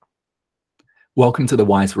Welcome to the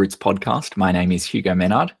Wise Roots podcast. My name is Hugo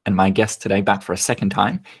Menard, and my guest today, back for a second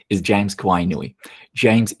time, is James Kauainui.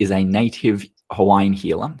 James is a native Hawaiian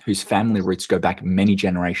healer whose family roots go back many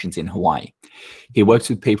generations in Hawaii. He works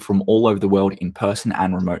with people from all over the world in person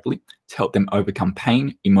and remotely to help them overcome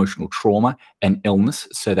pain, emotional trauma, and illness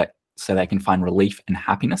so they can find relief and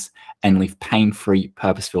happiness and live pain-free,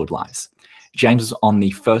 purpose-filled lives. James was on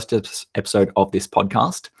the first episode of this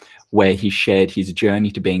podcast, where he shared his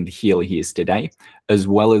journey to being the healer he is today, as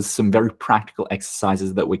well as some very practical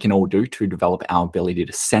exercises that we can all do to develop our ability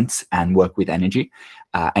to sense and work with energy.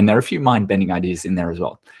 And there are a few mind-bending ideas in there as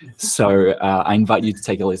well. So I invite you to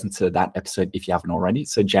take a listen to that episode if you haven't already.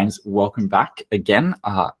 So James, welcome back again.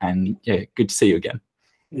 And yeah, good to see you again.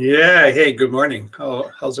 Yeah. Hey, good morning.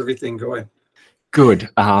 How's everything going? Good.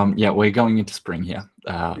 Yeah, we're going into spring here.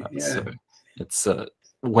 So it's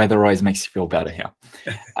weather always makes you feel better here.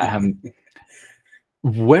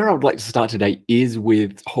 Where I would like to start today is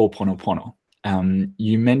with Ho'oponopono.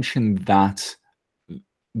 You mentioned that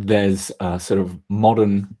there's a sort of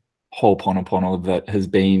modern Ho'oponopono that has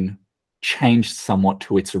been changed somewhat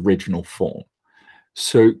to its original form.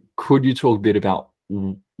 So could you talk a bit about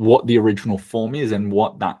what the original form is and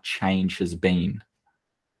what that change has been?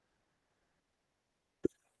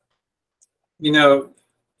 You know,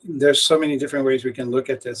 there's so many different ways we can look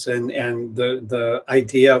at this, and the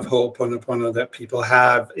idea of Ho'oponopono that people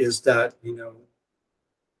have is that, you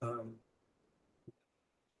know,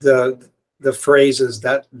 the phrases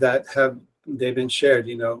that have they've been shared,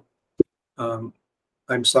 you know,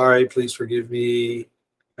 I'm sorry, please forgive me,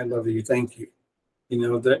 I love you, thank you. You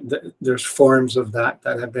know, there's forms of that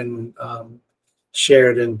have been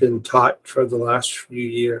shared and been taught for the last few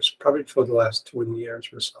years, probably for the last 20 years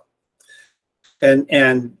or so.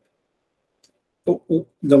 And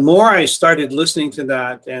the more I started listening to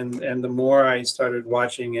that, and the more I started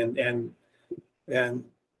watching, and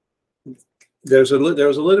there was a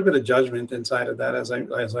little bit of judgment inside of that as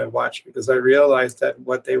I watched, because I realized that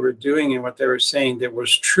what they were doing and what they were saying, there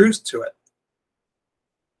was truth to it,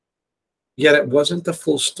 yet it wasn't the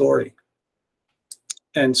full story.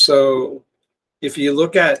 And so, if you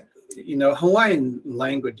look at, you know, Hawaiian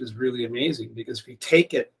language is really amazing, because if you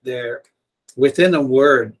take it there, within a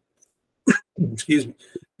word, excuse me,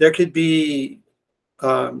 there could be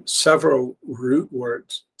several root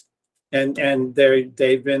words, and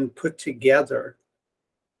they've been put together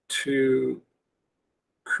to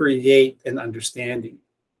create an understanding.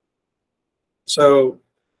 So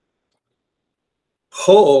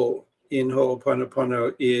ho in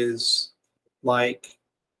Ho'oponopono is like,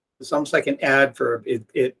 it's almost like an adverb.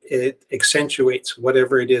 It accentuates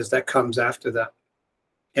whatever it is that comes after that.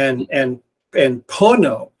 And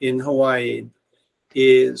pono in Hawaii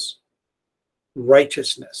is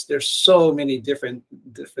righteousness. There's so many different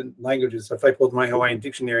languages. If I pulled my Hawaiian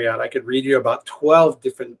dictionary out, I could read you about 12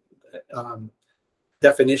 different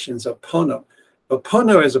definitions of pono. But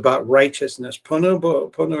pono is about righteousness.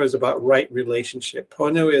 Pono is about right relationship.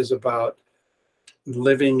 Pono is about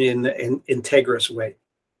living in an integrous way,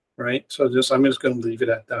 right? So I'm just going to leave it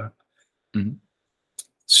at that. Mm-hmm.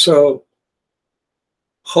 So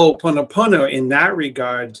Ho'oponopono in that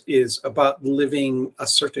regard is about living a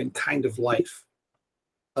certain kind of life,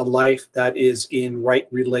 a life that is in right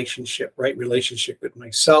relationship with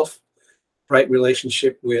myself, right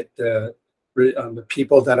relationship with the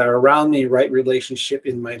people that are around me, right relationship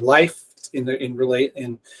in my life,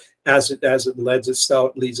 as it leads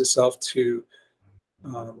itself to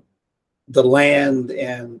the land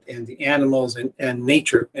and the animals and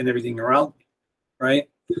nature and everything around me, right?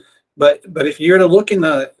 But if you're to look in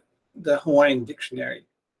the Hawaiian dictionary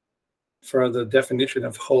for the definition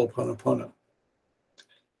of Ho'oponopono,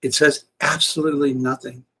 it says absolutely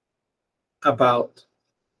nothing about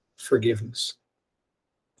forgiveness.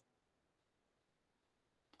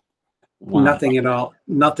 Wow. Nothing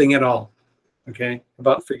at all. Okay,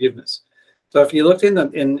 about forgiveness. So if you looked and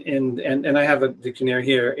I have a dictionary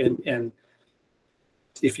here, and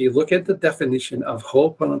if you look at the definition of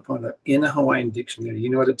Ho'oponopono in a Hawaiian dictionary, you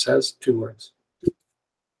know what it says? 2 words.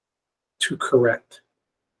 To correct.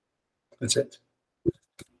 That's it.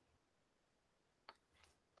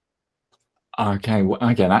 Okay,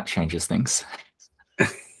 okay, that changes things.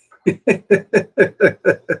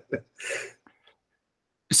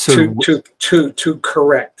 So to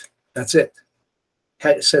correct. That's it.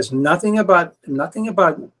 It says nothing about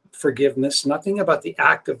forgiveness, nothing about the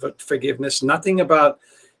act of forgiveness, nothing about,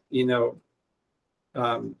 you know,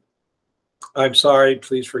 I'm sorry,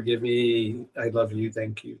 please forgive me, I love you,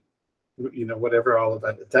 thank you, you know, whatever, all of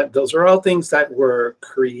that. Those are all things that were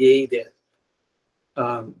created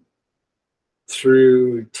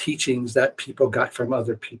through teachings that people got from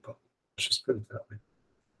other people. Let's just put it that way.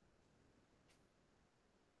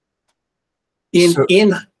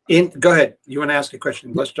 Go ahead. You want to ask a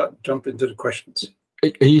question? Let's jump into the questions.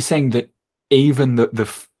 Are you saying that even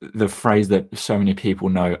the phrase that so many people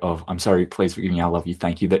know of, I'm sorry, please forgive me, I love you,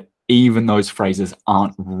 thank you, that even those phrases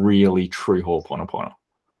aren't really true Ho'oponopono?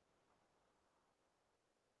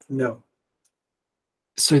 No.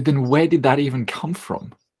 So then where did that even come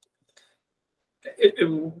from?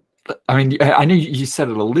 I mean, I know you said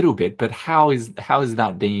it a little bit, but how is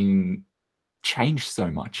that being changed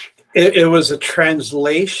so much? It was a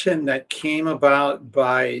translation that came about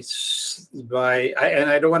by, and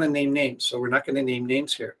I don't want to name names, so we're not going to name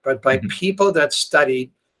names here, but by people that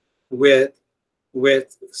studied with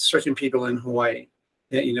certain people in Hawaii,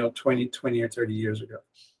 20 or 30 years ago.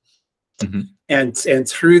 And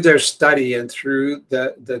through their study and through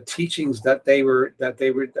the teachings that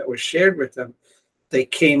were shared with them, they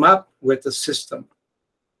came up with a system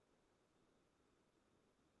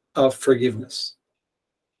of forgiveness.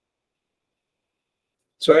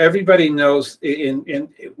 So everybody knows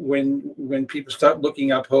when people start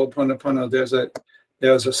looking up Ho'oponopono,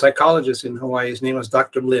 there was a psychologist in Hawaii. His name was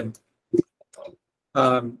Dr. Lim,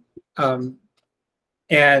 and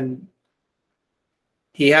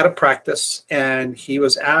he had a practice, and he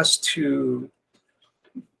was asked to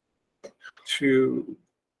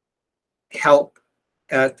help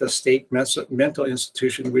at the state mental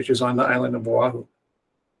institution, which is on the island of Oahu.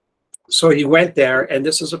 So he went there, and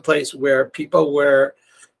this is a place where people were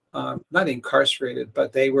not incarcerated,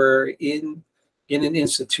 but they were in an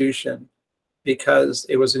institution because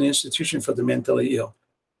it was an institution for the mentally ill.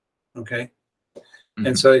 Okay.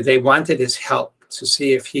 And so they wanted his help to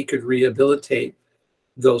see if he could rehabilitate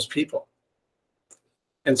those people.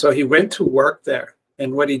 And so he went to work there.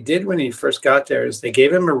 And what he did when he first got there is they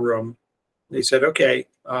gave him a room. They said, okay,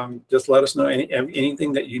 just let us know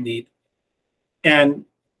anything that you need. And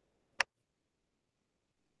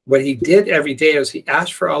what he did every day is he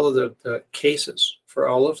asked for all of the cases for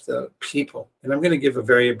all of the people. And I'm going to give a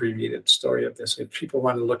very abbreviated story of this. If people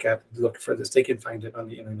want to look for this, they can find it on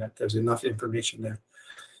the internet. There's enough information there.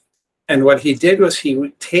 And what he did was he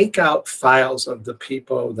would take out files of the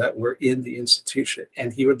people that were in the institution,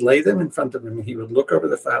 and he would lay them in front of him, and he would look over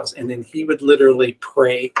the files, and then he would literally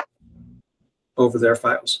pray over their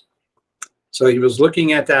files. So he was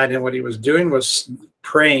looking at that, and what he was doing was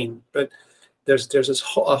praying. But there's a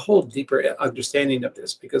whole deeper understanding of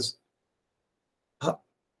this, because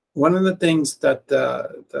one of the things that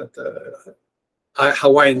the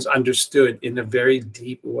Hawaiians understood in a very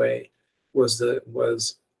deep way was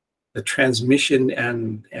the transmission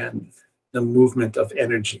and the movement of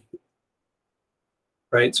energy,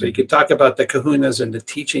 right? So you could talk about the kahunas and the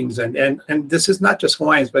teachings, and this is not just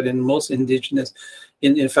Hawaiians, but in most indigenous,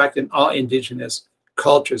 in fact, in all indigenous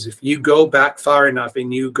cultures, if you go back far enough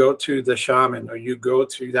and you go to the shaman, or you go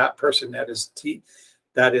to that person that is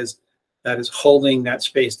holding that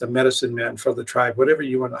space, the medicine man for the tribe, however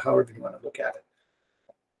you want to look at it,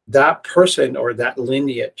 that person or that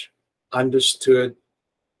lineage understood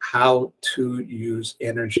how to use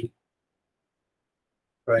energy,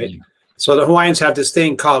 right? So the Hawaiians have this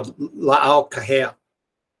thing called la'au kahea,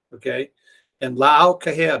 okay? And la'au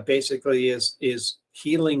kahea basically is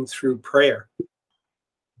healing through prayer.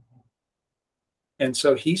 And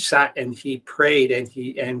so he sat and he prayed, and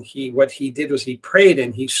what he did was he prayed,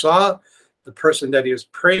 and he saw the person that he was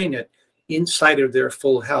praying at inside of their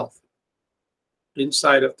full health,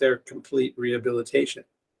 inside of their complete rehabilitation.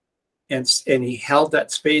 And he held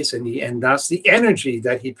that space, and that's the energy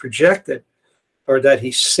that he projected, or that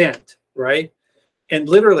he sent, right? And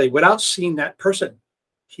literally, without seeing that person,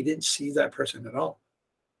 he didn't see that person at all.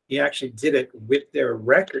 He actually did it with their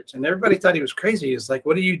records, and everybody thought he was crazy. He's like,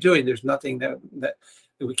 "What are you doing? There's nothing that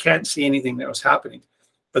we can't see anything that was happening."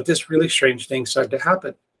 But this really strange thing started to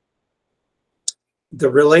happen. The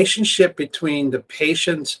relationship between the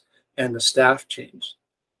patients and the staff changed.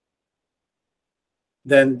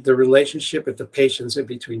 Then the relationship with the patients and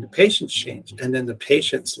between the patients changed, and then the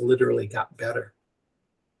patients literally got better.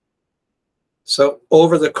 So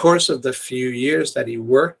over the course of the few years that he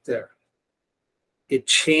worked there, it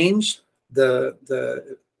changed the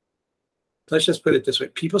let's just put it this way,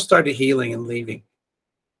 people started healing and leaving.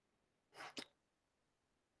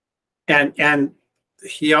 And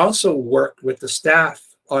he also worked with the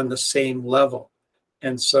staff on the same level.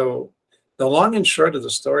 And so the long and short of the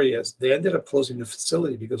story is they ended up closing the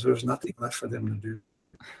facility because there was nothing left for them to do.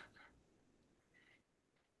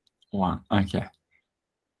 Wow. Okay.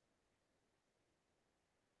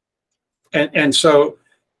 And so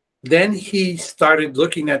Then he started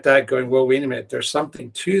looking at that going, well, wait a minute, there's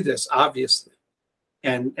something to this, obviously.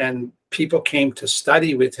 And people came to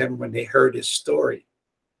study with him when they heard his story,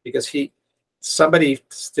 because he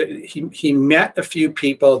met a few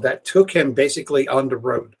people that took him basically on the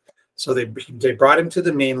road. So they brought him to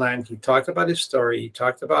the mainland. He talked about his story. He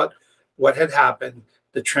talked about what had happened,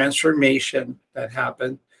 the transformation that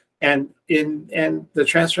happened. And the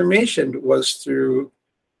transformation was through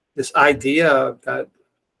this idea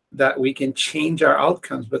that we can change our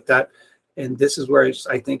outcomes, but and this is where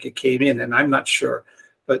I think it came in, and I'm not sure,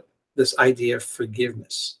 but this idea of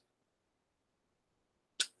forgiveness.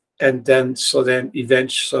 And then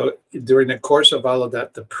eventually, during the course of all of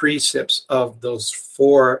that, the precepts of those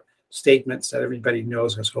 4 statements that everybody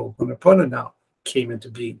knows as Ho'oponopono now came into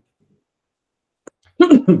being.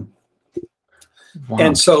 Wow.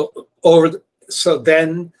 And so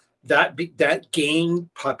then that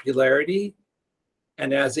gained popularity,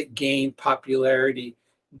 and as it gained popularity,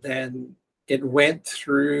 then it went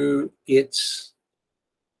through its,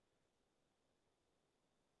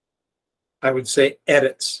 I would say,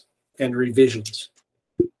 edits and revisions.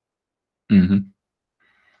 Mm-hmm.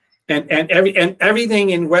 And everything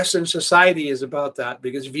in Western society is about that,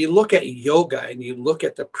 because if you look at yoga and you look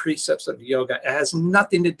at the precepts of yoga, it has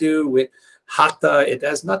nothing to do with hatha. It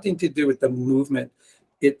has nothing to do with the movement.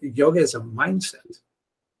 Yoga is a mindset.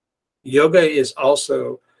 Yoga is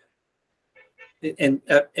also an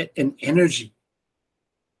energy,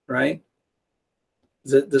 right?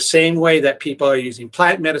 The same way that people are using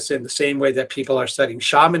plant medicine, the same way that people are studying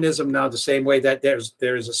shamanism now, the same way that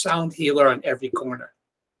there is a sound healer on every corner.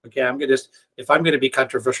 Okay, if I'm gonna be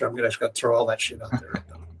controversial, I'm just gonna throw all that shit out there right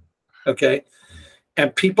now. Okay,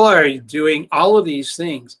 and people are doing all of these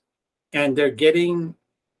things, and they're getting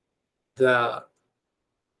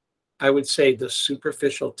I would say the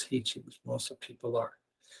superficial teachings. Most of people are,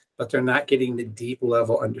 but they're not getting the deep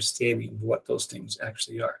level understanding of what those things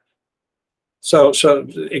actually are. So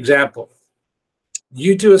example,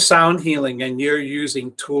 you do a sound healing and you're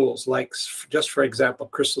using tools like, just for example,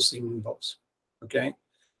 crystal singing bowls. Okay,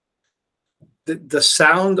 the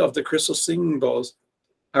sound of the crystal singing bowls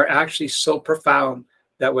are actually so profound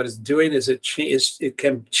that what it's doing is it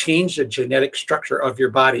can change the genetic structure of your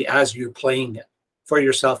body as you're playing it for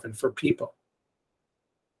yourself and for people.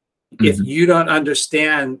 Mm-hmm. If you don't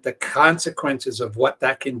understand the consequences of what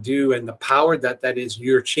that can do and the power that is,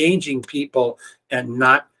 you're changing people and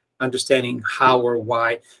not understanding how or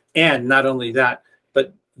why. And not only that,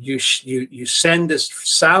 but you send this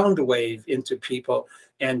sound wave into people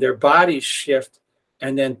and their bodies shift,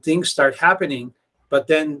 and then things start happening, but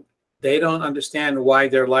then they don't understand why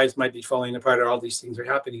their lives might be falling apart or all these things are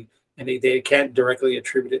happening, and they can't directly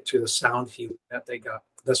attribute it to the sound healing that they got.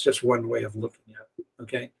 That's just one way of looking at it.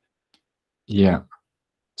 Okay. Yeah.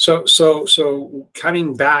 So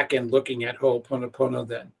coming back and looking at Ho'oponopono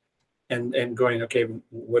then, and going, okay,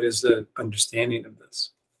 what is the understanding of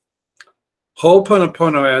this?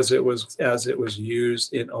 Ho'oponopono, as it was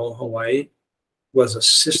used in old Hawaii, was a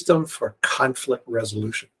system for conflict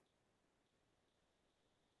resolution.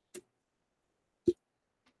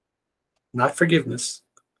 Not forgiveness,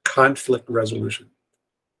 conflict resolution.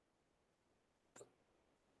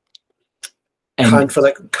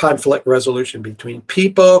 Conflict resolution between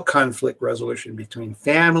people, conflict resolution between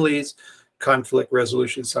families, conflict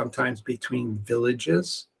resolution sometimes between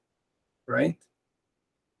villages, right?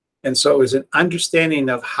 And so it was an understanding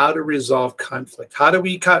of how to resolve conflict. How do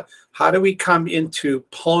we come into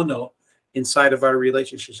pono inside of our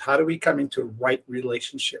relationships? How do we come into right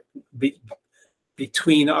relationship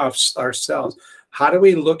between ourselves? How do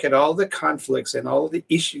we look at all the conflicts and all the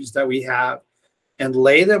issues that we have and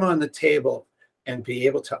lay them on the table and be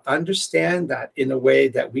able to understand that in a way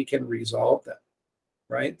that we can resolve them,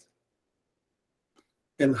 right?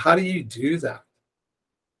 And how do you do that?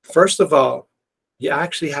 First of all, you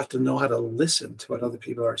actually have to know how to listen to what other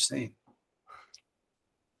people are saying.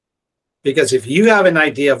 Because if you have an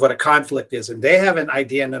idea of what a conflict is and they have an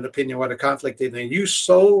idea and an opinion what a conflict is, and you're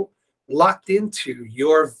so locked into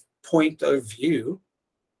your point of view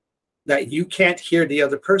that you can't hear the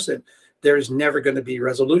other person, there's never going to be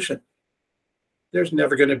resolution. There's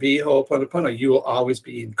never going to be Ho'oponopono. You will always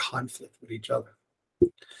be in conflict with each other.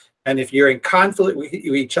 And if you're in conflict with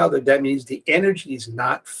each other, that means the energy is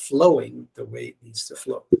not flowing the way it needs to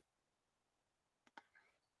flow.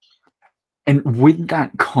 And with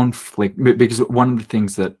that conflict, because one of the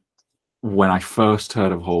things that when I first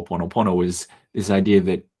heard of Ho'oponopono was this idea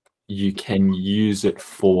that you can use it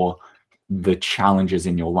for the challenges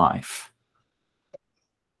in your life.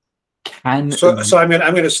 So I'm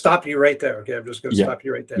going to stop you right there. Okay, I'm just going to stop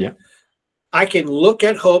you right there. Yeah. I can look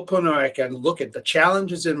at Ho'oponopono, I can look at the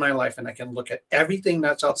challenges in my life, and I can look at everything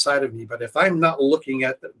that's outside of me. But if I'm not looking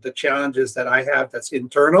at the challenges that I have that's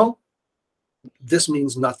internal, this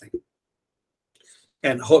means nothing.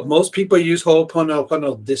 And most people use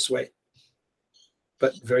Ho'oponopono this way,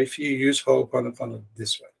 but very few use Ho'oponopono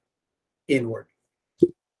this way, inward.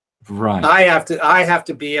 Right. I have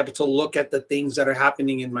to be able to look at the things that are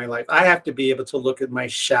happening in my life. I have to be able to look at my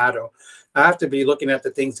shadow. I have to be looking at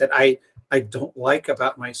the things that I don't like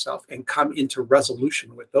about myself and come into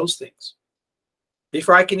resolution with those things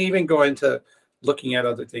before I can even go into looking at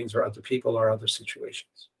other things or other people or other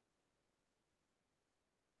situations.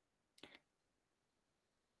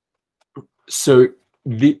 So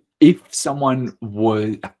if someone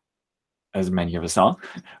was, as many of us are,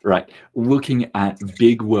 right, looking at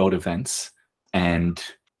big world events and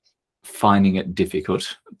finding it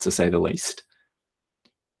difficult, to say the least,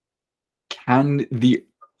 can the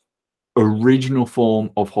original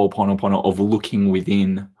form of Ho'oponopono, of looking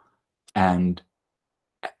within, and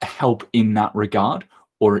help in that regard?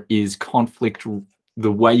 Or is conflict,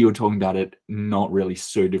 the way you're talking about it, not really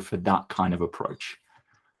suited for that kind of approach?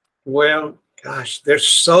 Well, gosh, there's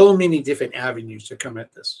so many different avenues to come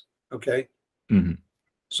at this. Okay. Mm-hmm.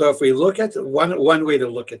 So if we look at one way to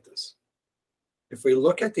look at this, if we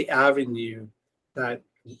look at the avenue that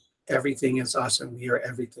everything is us and we are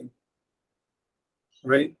everything,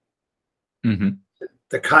 right? Mm-hmm.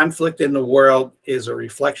 The conflict in the world is a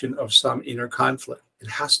reflection of some inner conflict. It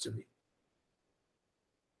has to be.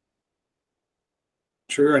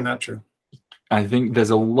 True or not true? I think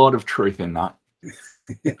there's a lot of truth in that.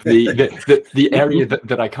 The area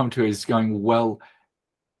that I come to is going, well,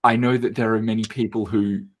 I know that there are many people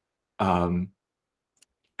who, I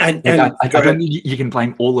don't think you can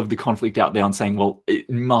blame all of the conflict out there on saying, well, it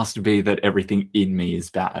must be that everything in me is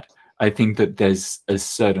bad. I think that there's a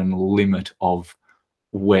certain limit of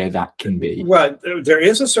where that can be. Well, there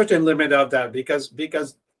is a certain limit of that because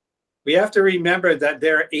we have to remember that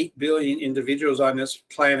there are 8 billion individuals on this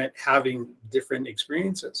planet having different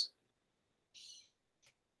experiences.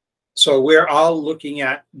 So we're all looking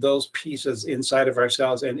at those pieces inside of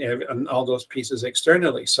ourselves and all those pieces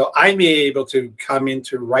externally. So I may be able to come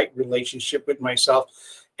into right relationship with myself,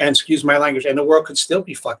 and excuse my language, and the world could still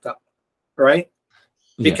be fucked up, right?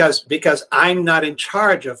 Yeah. Because I'm not in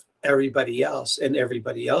charge of everybody else and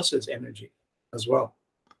everybody else's energy as well.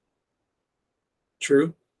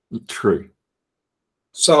 True? True.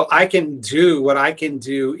 So I can do what I can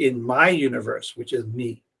do in my universe, which is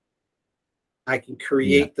me. I can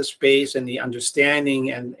create the space and the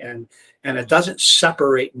understanding, and it doesn't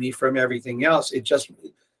separate me from everything else. It just,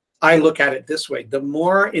 I look at it this way: the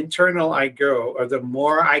more internal I go, or the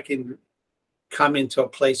more I can come into a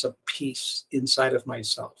place of peace inside of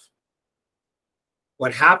myself.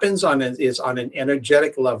 What happens is on an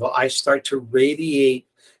energetic level, I start to radiate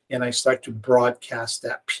and I start to broadcast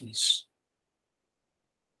that peace.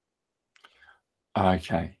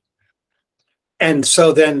 Okay. And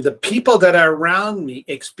so then the people that are around me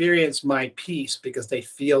experience my peace because they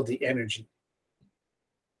feel the energy.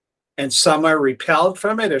 And some are repelled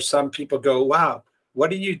from it, or some people go, wow,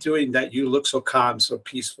 what are you doing that you look so calm, so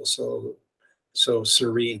peaceful, so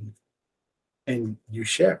serene? And you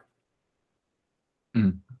share.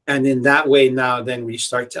 Mm. And in that way, now then we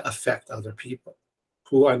start to affect other people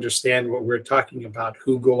who understand what we're talking about,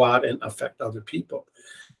 who go out and affect other people.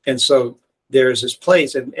 And so there's this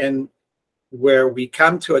place, and where we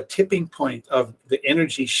come to a tipping point of the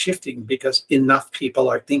energy shifting because enough people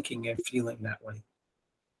are thinking and feeling that way.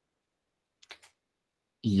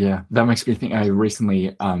 Yeah, that makes me think. I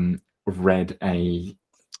recently read a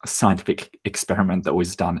scientific experiment that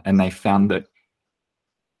was done, and they found that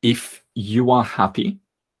if you are happy,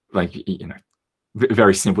 like, you know,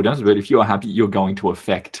 very simple terms, but if you are happy, you're going to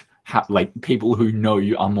affect like people who know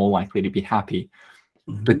you are more likely to be happy.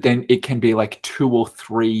 Mm-hmm. But then it can be like 2 or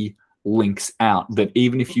 3 links out that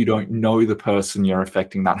even if you don't know the person, you're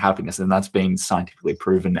affecting that happiness, and that's been scientifically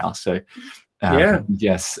proven now. So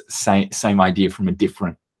yes, same idea from a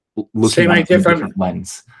different, looking at a different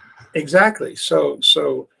lens. Exactly. So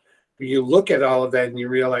you look at all of that and you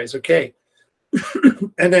realize, okay,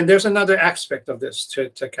 and then there's another aspect of this to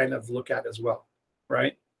kind of look at as well,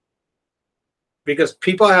 right? Because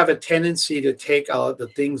people have a tendency to take all the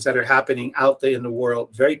things that are happening out there in the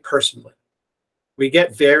world very personally. We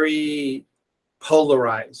get very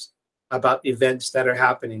polarized about events that are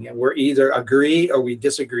happening, and we're either agree or we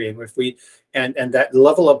disagree. And if we and that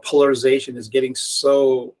level of polarization is getting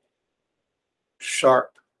so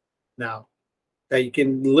sharp now that you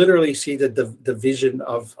can literally see the division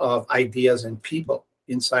of ideas and people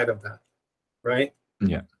inside of that, right?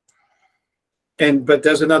 Yeah. but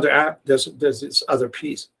there's another app, there's this other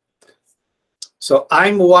piece. So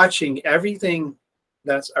I'm watching everything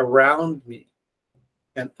that's around me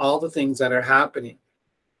and all the things that are happening.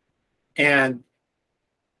 And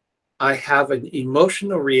I have an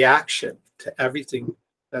emotional reaction to everything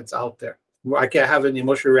that's out there. I can have an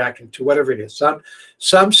emotional reaction to whatever it is.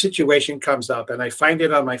 Some situation comes up and I find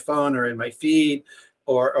it on my phone or in my feed,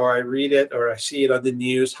 or I read it or I see it on the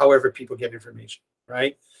news, however people get information,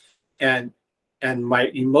 right? And my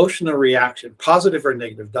emotional reaction, positive or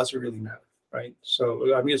negative, doesn't really matter, right?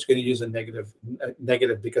 So I'm just going to use a negative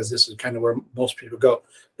because this is kind of where most people go.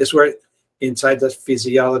 It's where inside the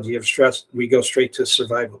physiology of stress, we go straight to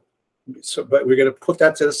survival. So, but we're going to put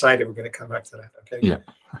that to the side and we're going to come back to that, okay? Yeah.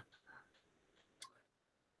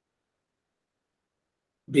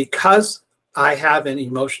 Because I have an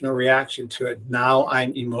emotional reaction to it, now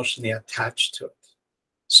I'm emotionally attached to it.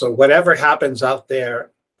 So whatever happens out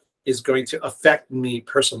there is going to affect me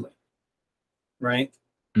personally, right?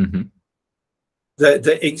 Mm-hmm.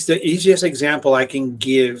 The easiest example I can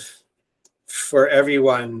give for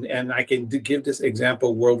everyone, and I can give this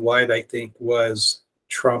example worldwide, I think, was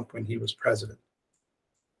Trump when he was president.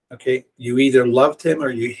 Okay, you either loved him or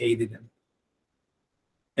you hated him.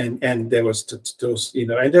 And there was those, you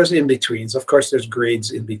know, and there's in betweens. Of course, there's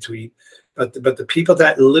grades in between, but the people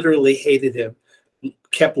that literally hated him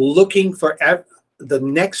kept looking for the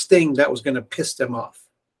next thing that was going to piss them off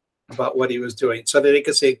about what he was doing, so that they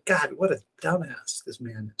could say, "God, what a dumbass this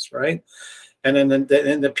man is!" Right? And then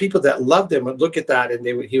the people that loved him would look at that, and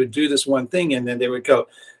he would do this one thing, and then they would go,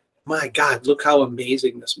 "My God, look how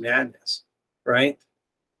amazing this man is!" Right?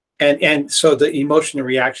 And so the emotional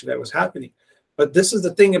reaction that was happening. But this is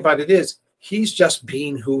the thing about it is, he's just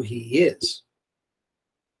being who he is.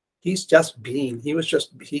 He is just being who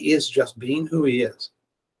he is.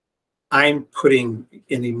 I'm putting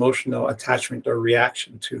an emotional attachment or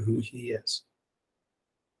reaction to who he is.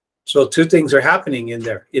 So two things are happening in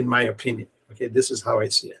there, in my opinion. Okay, this is how I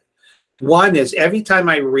see it. One is every time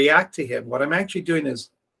I react to him, what I'm actually doing is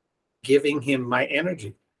giving him my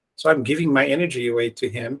energy. So I'm giving my energy away to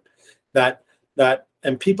him.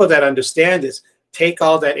 And people that understand this take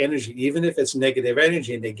all that energy, even if it's negative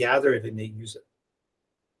energy, and they gather it and they use it.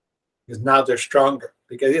 Because now they're stronger.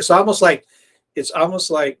 Because it's almost like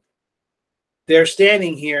they're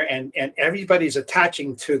standing here and everybody's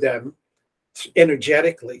attaching to them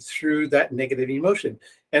energetically through that negative emotion.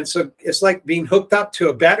 And so it's like being hooked up to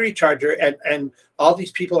a battery charger, and all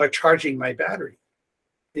these people are charging my battery.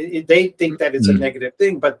 They think that it's a negative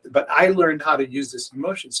thing, but I learned how to use this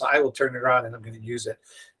emotion, so I will turn it on and I'm going to use it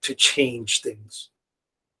to change things.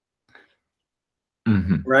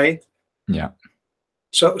 Mm-hmm. Right? Yeah.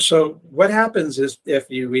 So what happens is, if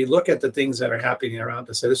we look at the things that are happening around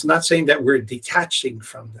us, and it's not saying that we're detaching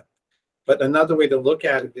from them, but another way to look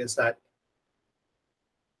at it is that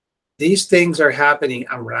these things are happening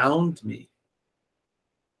around me.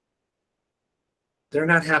 They're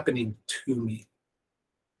not happening to me.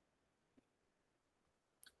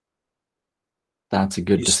 That's a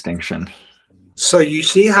good distinction. So you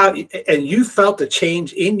see how, and you felt the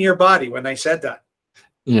change in your body when I said that.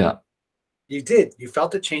 Yeah. You did. You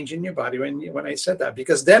felt a change in your body when I said that,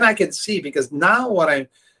 because then I can see, because now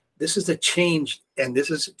this is a change, and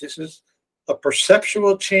this is a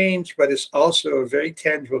perceptual change, but it's also a very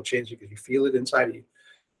tangible change because you feel it inside of you.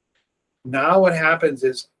 Now what happens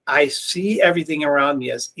is I see everything around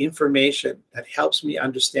me as information that helps me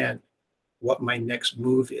understand what my next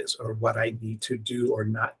move is, or what I need to do or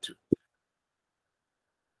not do.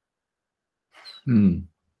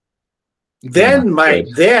 Then my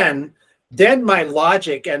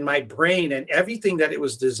logic and my brain and everything that it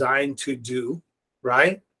was designed to do,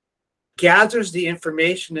 right, gathers the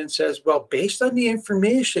information and says, well, based on the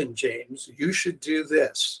information, James, you should do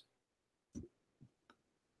this.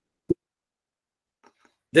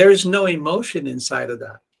 There is no emotion inside of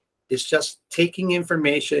that. It's just taking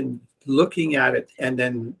information, looking at it, and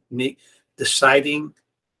then deciding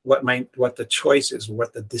what the choice is,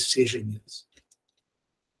 what the decision is.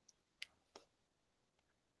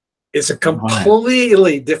 It's a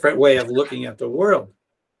completely different way of looking at the world.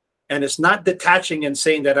 And it's not detaching and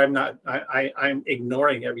saying that I'm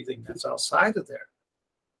ignoring everything that's outside of there.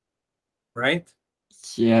 Right?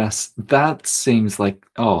 Yes, that seems like,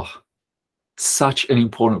 such an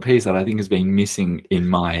important piece that I think has been missing in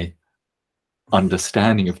my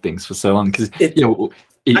understanding of things for so long. Because,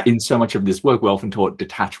 in so much of this work, we're often taught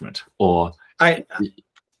detachment, or...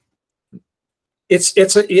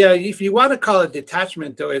 if you want to call it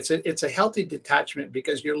detachment, though, it's a healthy detachment,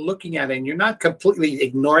 because you're looking at it and you're not completely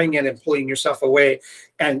ignoring it and pulling yourself away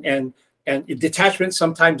and And detachment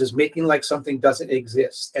sometimes is making like something doesn't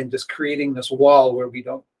exist and just creating this wall where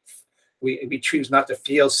we choose not to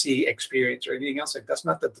feel, see, experience, or anything else. Like that's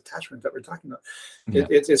not the detachment that we're talking about. Yeah.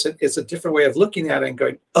 It's a different way of looking at it and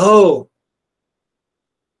going, oh,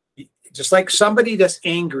 just like somebody that's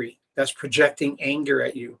angry, that's projecting anger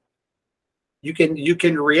at you. You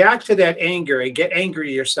can react to that anger and get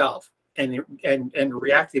angry yourself and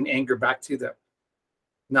react in anger back to them.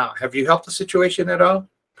 Now, have you helped the situation at all?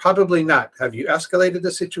 Probably not. Have you escalated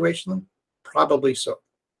the situation? Probably so.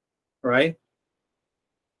 Right?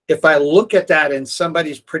 If I look at that and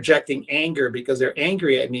somebody's projecting anger because they're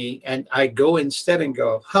angry at me, and I go instead and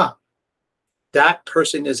go, huh, that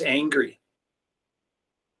person is angry.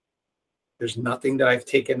 There's nothing that I've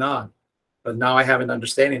taken on. But now I have an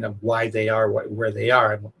understanding of why they are where they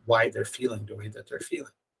are and why they're feeling the way that they're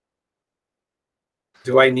feeling.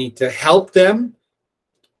 Do I need to help them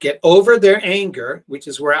get over their anger, which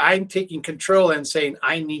is where I'm taking control and saying,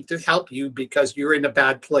 I need to help you because you're in a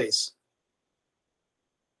bad place.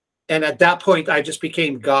 And at that point, I just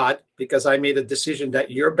became God because I made a decision that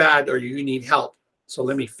you're bad or you need help. So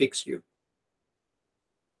let me fix you.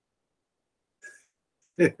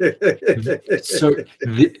 So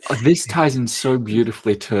this ties in so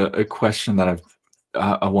beautifully to a question that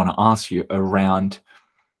I want to ask you around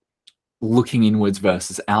looking inwards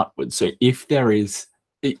versus outwards. So if there is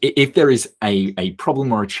a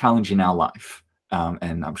problem or a challenge in our life,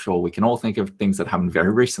 and I'm sure we can all think of things that happened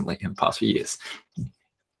very recently in the past few years,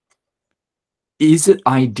 is it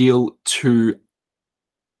ideal to,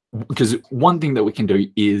 because one thing that we can do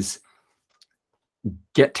is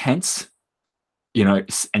get tense, you know,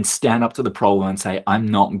 and stand up to the problem and say, I'm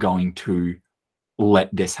not going to let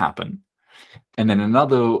this happen. And then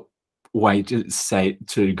another way to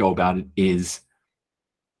go about it is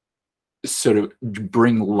sort of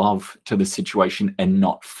bring love to the situation and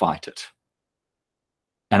not fight it.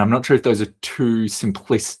 And I'm not sure if those are too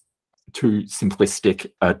simplistic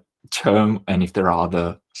term, and if there are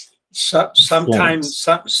other sometimes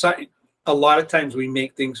a lot of times we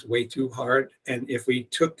make things way too hard, and if we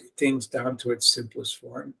took things down to its simplest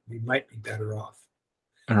form, we might be better off.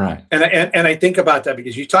 All right. And I think about that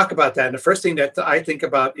because you talk about that, and the first thing that I think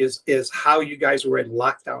about is how you guys were in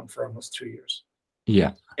lockdown for almost 2 years.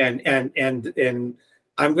 Yeah. And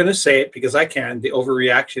I'm going to say it because I can. The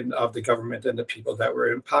overreaction of the government and the people that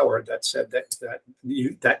were in power that said that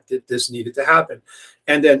this needed to happen,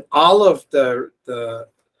 and then all of the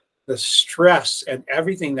stress and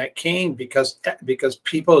everything that came because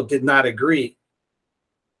people did not agree.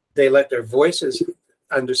 They let their voices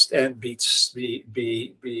be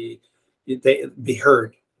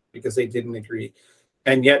heard because they didn't agree,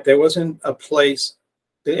 and yet there wasn't a place.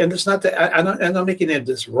 And it's not that I'm not making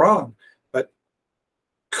this wrong, but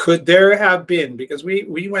could there have been, because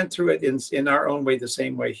we went through it in our own way, the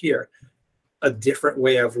same way here, a different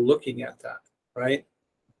way of looking at that, right?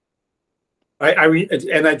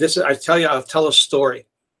 I'll tell a story,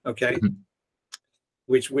 okay,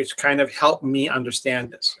 which kind of helped me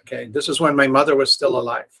understand this. Okay, this is when my mother was still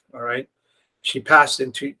alive. All right, she passed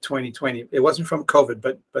in 2020. It wasn't from COVID,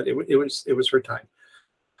 but it was her time.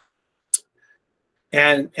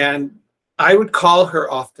 And I would call her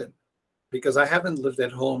often because I haven't lived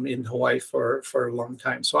at home in Hawaii for a long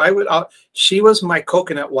time. So she was my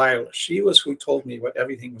coconut wireless. She was who told me what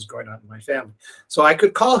everything was going on in my family. So I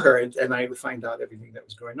could call her and I would find out everything that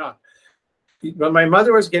was going on. But my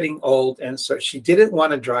mother was getting old, and so she didn't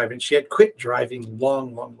want to drive, and she had quit driving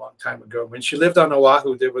long time ago. When she lived on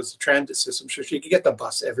Oahu, there was a transit system, so she could get the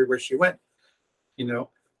bus everywhere she went, you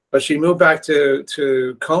know. But she moved back to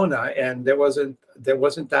Kona, and there wasn't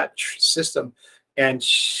that system, and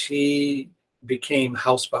she became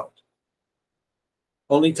housebound.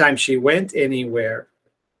 Only time she went anywhere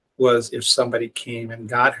was if somebody came and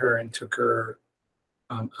got her and took her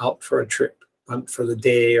out for a trip for the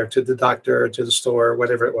day, or to the doctor, or to the store, or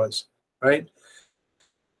whatever it was, right?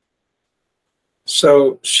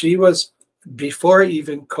 So she was, before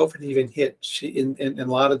even COVID even hit, she in a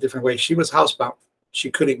lot of different ways, she was housebound. She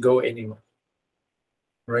couldn't go anywhere,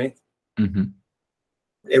 right? Mm-hmm.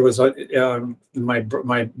 It was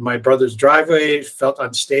my brother's driveway felt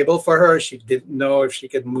unstable for her. She didn't know if she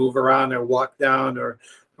could move around or walk down or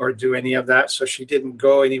do any of that, so she didn't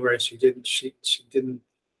go anywhere.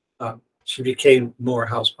 She became more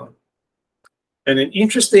housebound. And an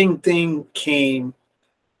interesting thing came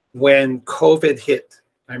when COVID hit.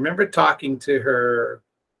 I remember talking to her.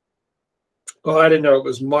 Oh, I didn't know. It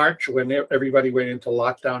was March when everybody went into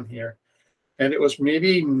lockdown here. And it was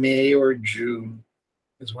maybe May or June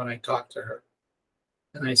is when I talked to her.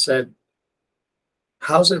 And I said,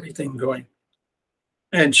 how's everything going?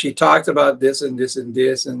 And she talked about this and this and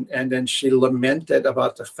this, and then she lamented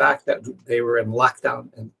about the fact that they were in lockdown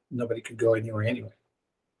and nobody could go anywhere anyway.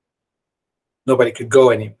 Nobody could go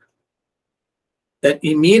anywhere. Then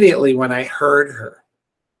immediately when I heard her,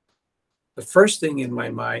 the first thing in my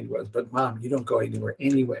mind was, but Mom, you don't go anywhere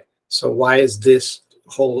anyway. So why is this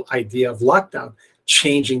whole idea of lockdown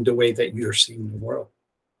changing the way that you're seeing the world?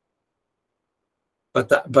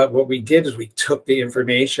 But what we did is we took the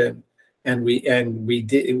information and we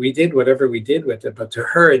did whatever we did with it. But to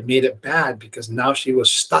her, it made it bad because now she was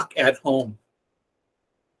stuck at home.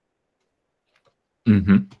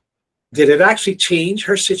 Mm-hmm. Did it actually change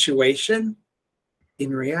her situation?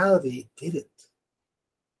 In reality, it didn't.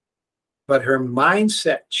 But her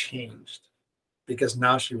mindset changed because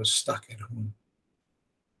now she was stuck at home.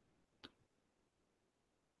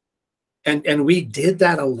 And we did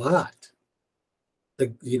that a lot.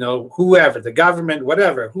 Whoever, the government,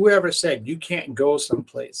 whatever, whoever said you can't go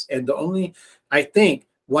someplace. And I think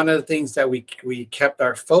one of the things that we kept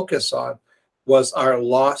our focus on was our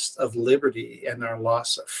loss of liberty and our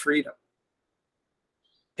loss of freedom.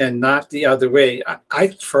 And not the other way.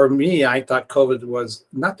 For me, I thought COVID was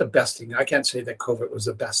not the best thing. I can't say that COVID was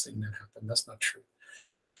the best thing that happened. That's not true.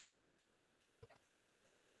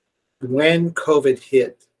 When COVID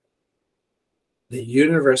hit, the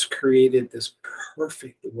universe created this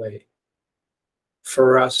perfect way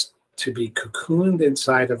for us to be cocooned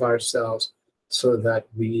inside of ourselves so that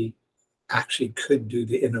we actually could do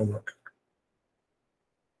the inner work.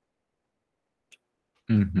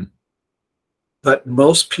 Mm-hmm. But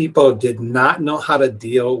most people did not know how to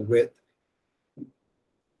deal with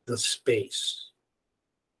the space,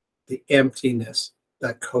 the emptiness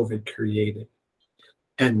that COVID created.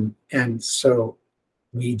 And so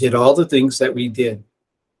we did all the things that we did,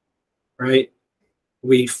 right?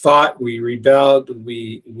 We fought, we rebelled,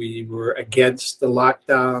 we were against the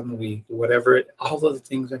lockdown, all of the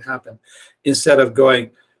things that happened. Instead of going,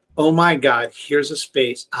 oh my God, here's a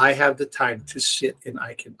space. I have the time to sit and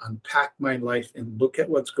I can unpack my life and look at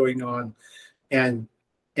what's going on and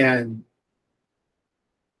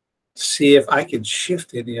see if I can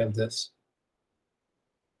shift any of this.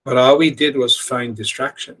 But all we did was find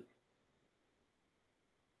distraction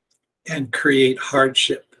and create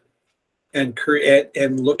hardship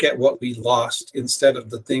and look at what we lost instead of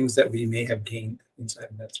the things that we may have gained inside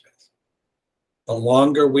of that space. The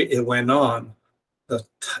longer it went on, the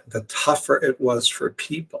tougher it was for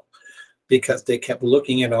people because they kept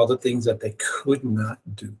looking at all the things that they could not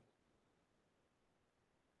do.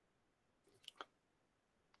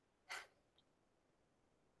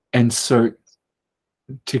 And so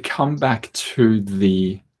to come back to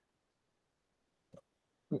the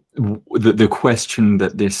question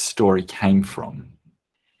that this story came from,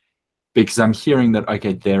 because I'm hearing that,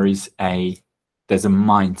 okay, there's a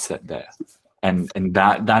mindset there. And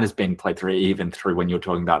that has been played through even through when you're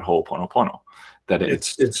talking about Ho'oponopono. That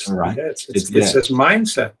it's right. Yeah, it's this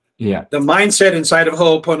mindset. Yeah. The mindset inside of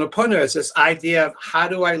Ho'oponopono is this idea of how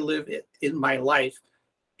do I live it in my life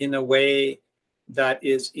in a way that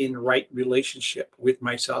is in right relationship with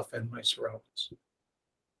myself and my surroundings.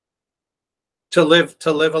 To live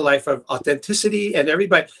a life of authenticity, and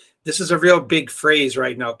everybody, this is a real big phrase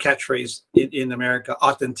right now, catchphrase in America,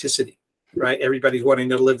 authenticity. Right? Everybody's wanting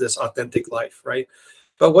to live this authentic life, right?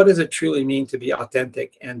 But what does it truly mean to be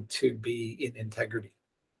authentic and to be in integrity?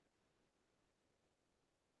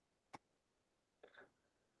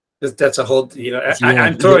 That's a whole,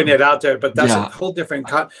 I'm throwing it out there, but that's a whole different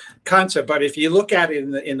concept. But if you look at it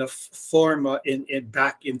in the form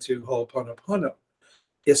back into Ho'oponopono,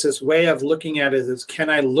 it's this way of looking at it as, can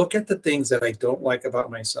I look at the things that I don't like about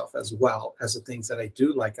myself as well as the things that I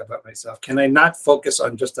do like about myself? Can I not focus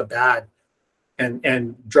on just the bad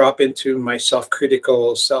and drop into my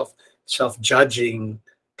self-critical, self-judging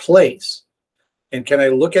place? And can I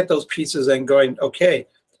look at those pieces and going, okay,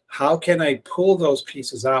 how can I pull those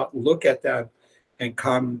pieces out, look at them, and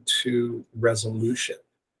come to resolution,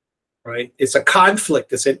 right? It's a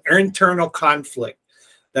conflict. It's an internal conflict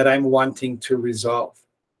that I'm wanting to resolve.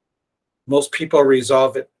 Most people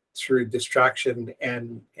resolve it through distraction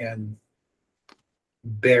and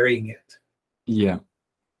burying it. Yeah.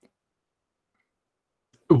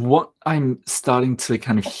 What I'm starting to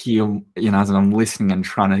kind of hear, as I'm listening and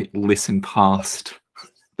trying to listen past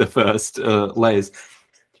the first layers,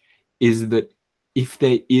 is that if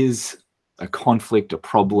there is a conflict, a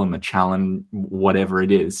problem, a challenge, whatever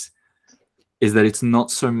it is that it's not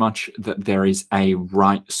so much that there is a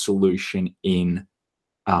right solution in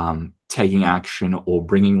taking action or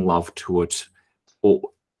bringing love to it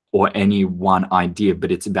or any one idea,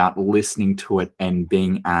 but it's about listening to it and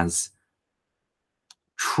being as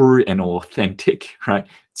true and authentic, right,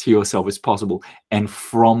 to yourself as possible. And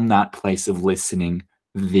from that place of listening,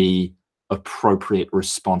 the appropriate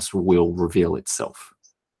response will reveal itself.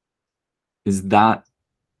 Is that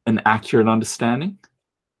an accurate understanding?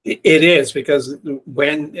 It is, because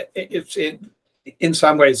when in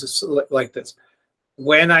some ways it's like this.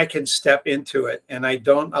 When I can step into it and I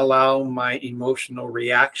don't allow my emotional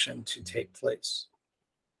reaction to take place,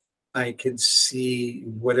 I can see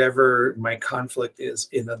whatever my conflict is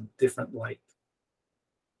in a different light.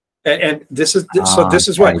 And this is so. This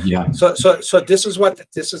is what. Yeah. So this is what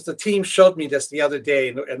this is. The team showed me this the other day,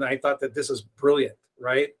 and I thought that this is brilliant,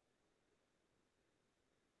 right?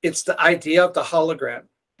 It's the idea of the hologram.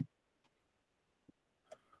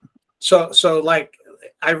 So like,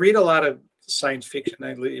 I read a lot of science fiction.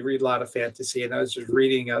 I read a lot of fantasy, and I was just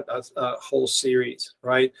reading a whole series,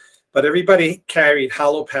 right? But everybody carried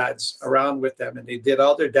holopads around with them, and they did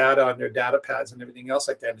all their data on their data pads and everything else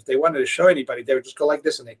like that. If they wanted to show anybody, they would just go like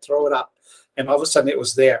this, and they throw it up, and all of a sudden it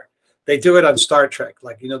was there. They do it on Star Trek,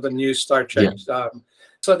 like, you know, the new Star Trek. Yeah.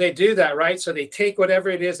 So they do that, right? So they take whatever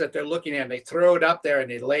it is that they're looking at, and they throw it up there, and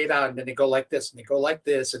they lay it out, and then they go like this, and they go like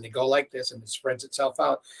this, and they go like this, and it spreads itself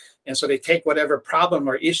out. And so they take whatever problem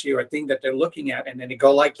or issue or thing that they're looking at, and then they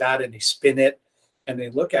go like that, and they spin it, and they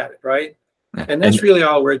look at it, right? And that's really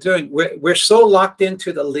all we're doing. We're so locked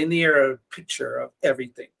into the linear picture of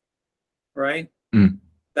everything, right? Mm.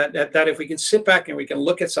 That if we can sit back and we can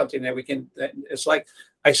look at something, that we can, it's like,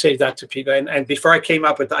 I say that to people. And before I came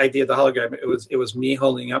up with the idea of the hologram, it was me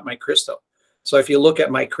holding up my crystal. So if you look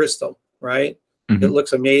at my crystal, right, it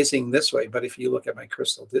looks amazing this way. But if you look at my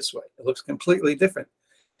crystal this way, it looks completely different.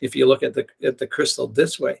 If you look at the crystal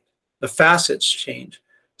this way, the facets change.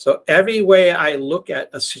 So every way I look at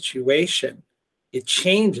a situation, it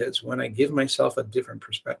changes when I give myself a different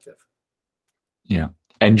perspective. Yeah.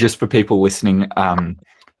 And just for people listening,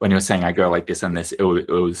 when you're saying I go like this and this, it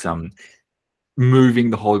was moving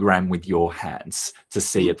the hologram with your hands to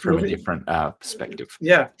see it from a different perspective.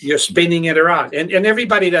 Yeah, you're spinning it around. And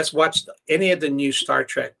everybody that's watched any of the new Star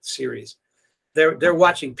Trek series, they're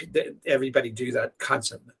watching everybody do that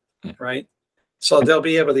constantly, right? So they'll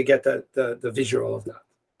be able to get the visual of that.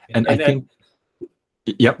 And I think,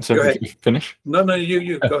 yep. So you finish. No,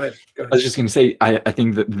 you go ahead. Go ahead. I was just going to say, I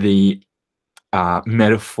think that the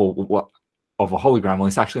metaphor of a hologram, well,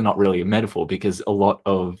 it's actually not really a metaphor, because a lot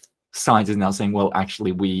of science is now saying, well,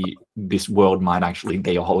 actually, this world might actually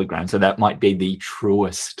be a hologram. So that might be the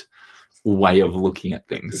truest way of looking at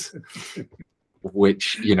things,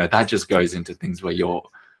 which, you know, that just goes into things where your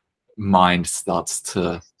mind starts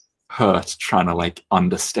to hurt trying to like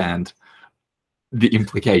understand the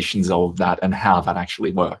implications of that and how that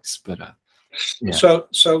actually works. But yeah.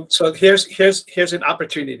 So here's an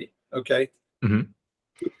opportunity, okay?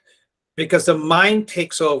 Because the mind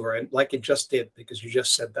takes over, and like it just did, because you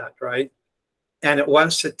just said that, right? And it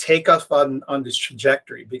wants to take us on this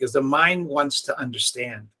trajectory, because the mind wants to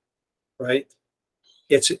understand, right?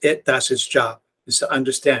 That's its job, is to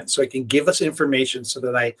understand, so it can give us information so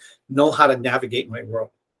that I know how to navigate my world,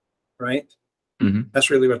 right? That's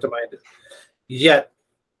really what the mind is. Yet,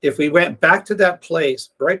 if we went back to that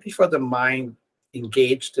place right before the mind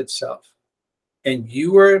engaged itself, and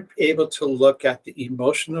you were able to look at the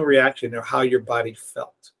emotional reaction or how your body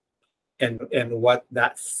felt, and what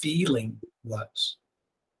that feeling was.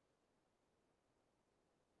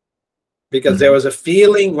 Because there was a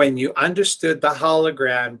feeling when you understood the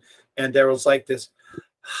hologram, and there was like this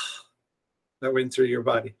that went through your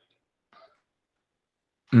body.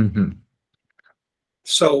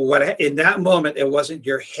 So what in that moment, it wasn't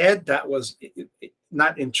your head that was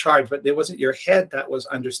not in charge, but it wasn't your head that was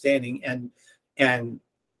understanding and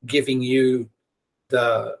giving you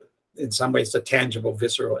in some ways, the tangible,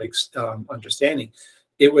 visceral understanding.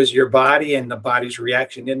 It was your body and the body's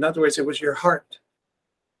reaction. In other words, it was your heart,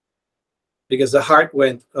 because the heart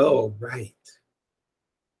went, oh, right.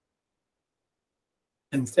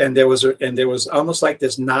 And there was almost like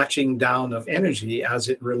this notching down of energy as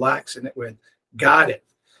it relaxed, and it went, got it.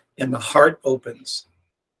 And the heart opens,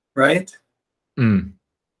 right?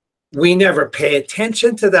 We never pay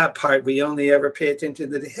attention to that part. We only ever pay attention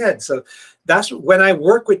to the head. So that's when I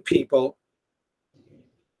work with people,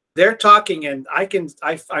 they're talking, and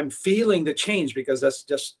I'm feeling the change, because that's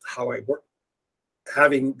just how I work.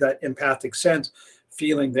 Having that empathic sense,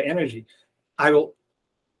 feeling the energy. I will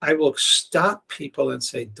stop people and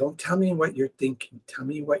say, don't tell me what you're thinking. Tell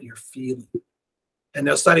me what you're feeling. And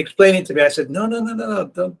they'll start explaining to me. I said, no,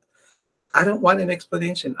 don't. I don't want an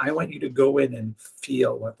explanation. I want you to go in and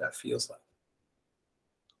feel what that feels like.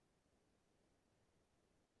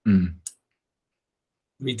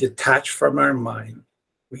 We detach from our mind,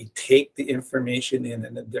 We take the information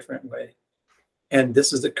in a different way. And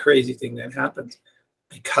this is the crazy thing that happens.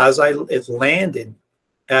 Because it landed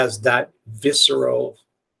as that visceral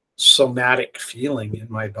somatic feeling in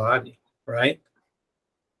my body, right?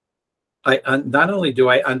 Not only do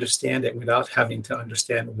I understand it without having to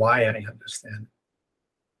understand why I understand it,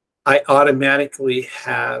 I automatically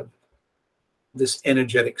have this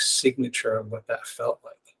energetic signature of what that felt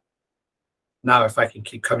like. Now, if I can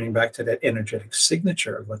keep coming back to that energetic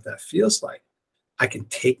signature of what that feels like, I can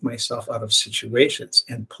take myself out of situations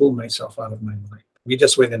and pull myself out of my mind. We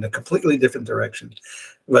just went in a completely different direction.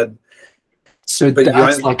 But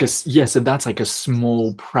that's like a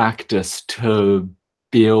small practice to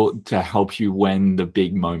build to help you when the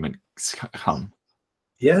big moments come.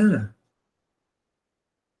 Yeah.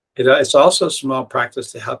 It's also a small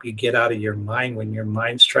practice to help you get out of your mind when your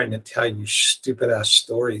mind's trying to tell you stupid ass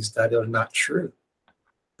stories that are not true.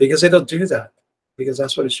 Because it'll do that. Because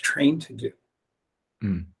that's what it's trained to do.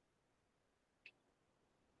 Mm.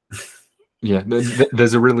 Yeah,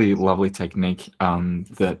 there's a really lovely technique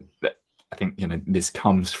that I think, this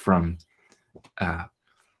comes from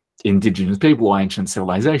indigenous people or ancient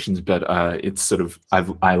civilizations, but it's sort of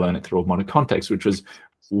I learned it through a modern context, which was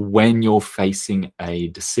when you're facing a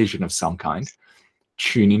decision of some kind,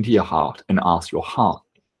 tune into your heart and ask your heart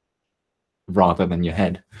rather than your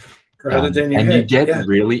head. Rather than your head. You get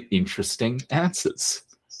really interesting answers,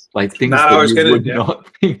 like things that you would not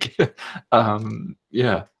think.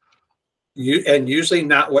 Yeah. And usually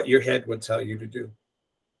not what your head would tell you to do.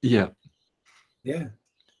 Yeah. Yeah.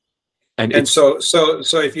 And so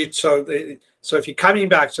if you're coming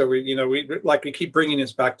back, so we keep bringing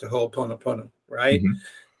this back to Ho'oponopono, right? Mm-hmm.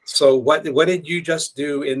 So what did you just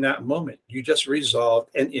do in that moment? You just resolved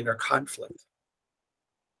an inner conflict.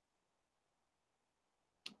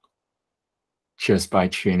 Just by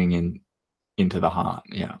tuning into the heart.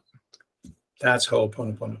 Yeah. That's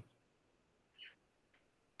Ho'oponopono.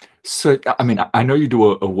 So, I mean, I know you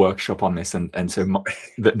do a workshop on this, and so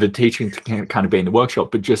the teaching can kind of be in the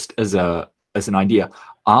workshop, but just as an idea,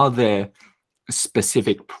 are there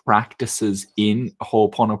specific practices in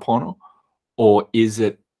Ho'oponopono, or is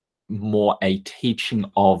it more a teaching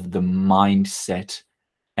of the mindset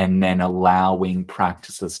and then allowing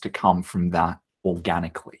practices to come from that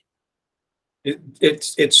organically?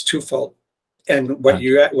 It's twofold, and what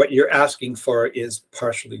you're asking for is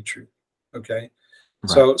partially true. Okay.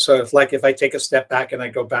 Right. So if I take a step back and I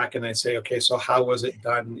go back and I say, okay, so how was it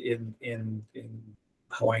done in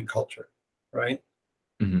Hawaiian culture, right?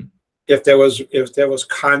 Mm-hmm. If there was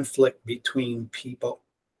conflict between people,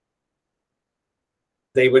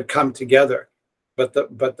 they would come together, but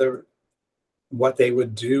what they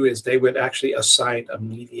would do is they would actually assign a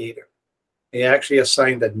mediator. They actually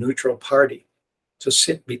assigned a neutral party to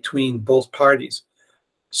sit between both parties,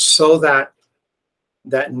 so that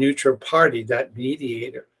neutral party, that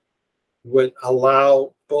mediator, would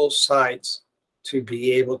allow both sides to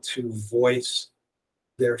be able to voice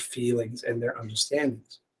their feelings and their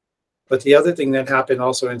understandings. But the other thing that happened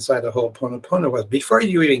also inside the Ho'oponopono was, before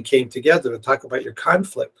you even came together to talk about your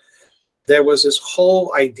conflict, there was this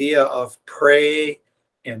whole idea of pray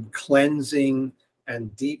and cleansing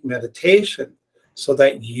and deep meditation, so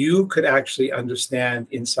that you could actually understand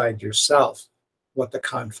inside yourself what the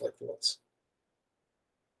conflict was.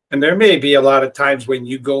 And there may be a lot of times when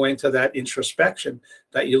you go into that introspection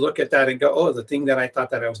that you look at that and go, oh, the thing that I thought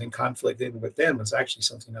that I was in conflict with them was actually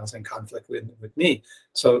something else in conflict with me.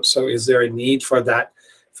 So is there a need for that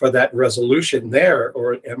resolution there,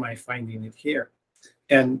 or am I finding it here?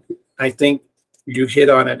 And I think you hit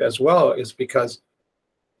on it as well, is because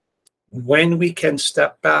when we can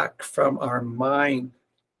step back from our mind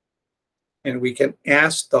and we can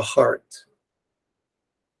ask the heart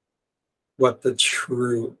what the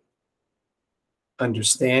true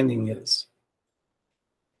understanding is,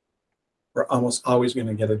 we're almost always going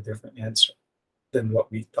to get a different answer than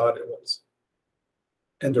what we thought it was.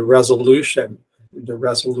 And the resolution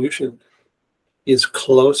is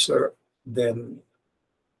closer than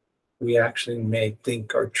we actually may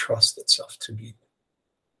think or trust itself to be.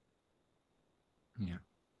 Yeah.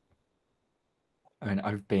 I mean,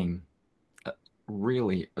 I've been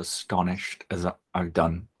really astonished as I've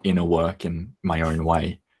done inner work in my own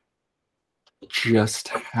way, just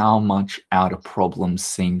how much outer problems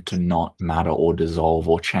seem to not matter or dissolve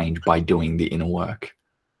or change by doing the inner work.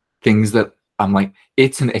 Things that I'm like,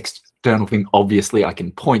 it's an external thing. Obviously, I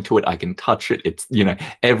can point to it, I can touch it. It's,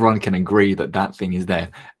 everyone can agree that thing is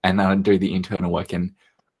there. And then I do the internal work, and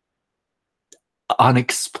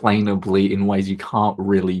unexplainably, in ways you can't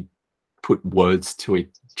really put words to it,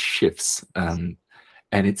 shifts.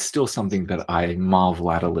 And it's still something that I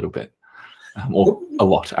marvel at a little bit, or a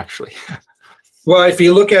lot, actually. Well, if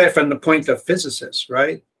you look at it from the point of physicists,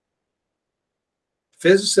 right?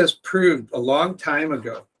 Physicists proved a long time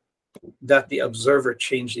ago that the observer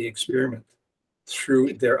changed the experiment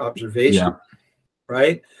through their observation, Yeah.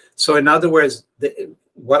 right? So in other words,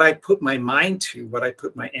 what I put my mind to, what I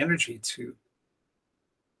put my energy to,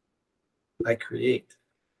 I create.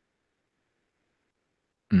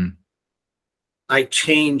 Mm. I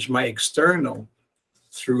change my external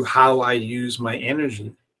through how I use my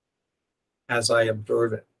energy as I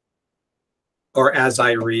observe it or as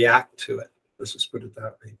I react to it. Let's just put it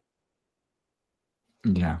that way.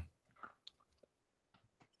 Yeah.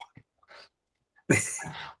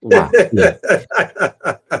 Wow. Yeah.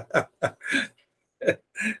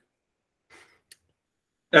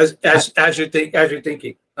 As you're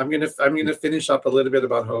thinking, I'm gonna finish up a little bit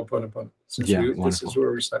about Ho'oponopono since Yeah, this is wonderful.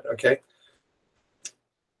 where we start. Okay.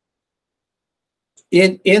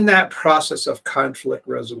 In that process of conflict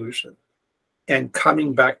resolution and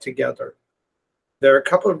coming back together, there are a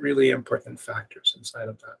couple of really important factors inside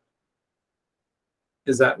of that.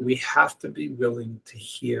 Is that we have to be willing to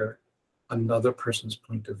hear another person's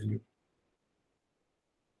point of view.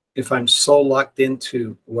 If I'm so locked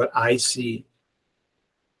into what I see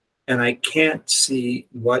and I can't see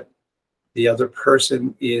what the other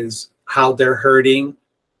person is, how they're hurting,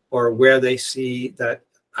 or where they see that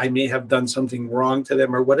I may have done something wrong to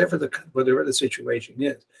them, or whatever the situation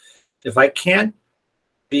is. If I can't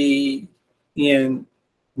be in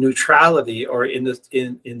neutrality or in the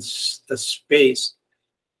space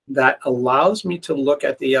that allows me to look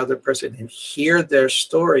at the other person and hear their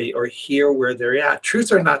story or hear where they're at,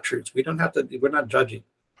 truth or not truth, we don't have to, we're not judging.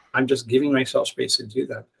 I'm just giving myself space to do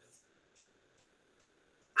that.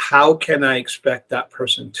 How can I expect that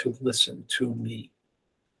person to listen to me?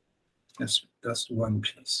 That's one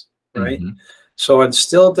piece, right? Mm-hmm. So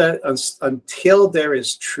until there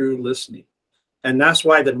is true listening, and that's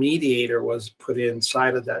why the mediator was put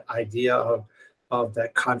inside of that idea of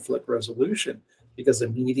that conflict resolution, because the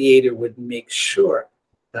mediator would make sure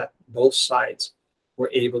that both sides were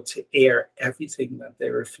able to air everything that they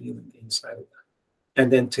were feeling inside of that,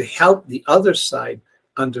 and then to help the other side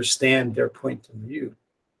understand their point of view.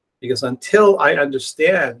 Because until I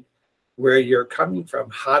understand where you're coming from,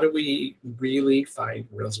 how do we really find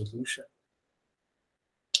resolution?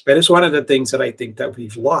 And it's one of the things that I think that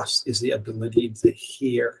we've lost is the ability to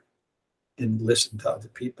hear and listen to other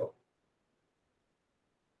people.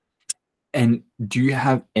 And do you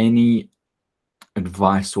have any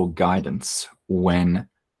advice or guidance when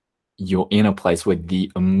you're in a place where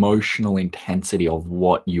the emotional intensity of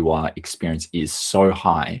what you are experiencing is so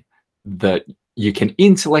high that you can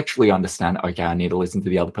intellectually understand, okay, I need to listen to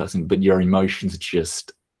the other person, but your emotions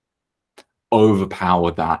just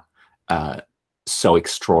overpower that so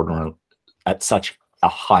extraordinary at such a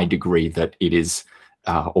high degree that it is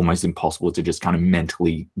almost impossible to just kind of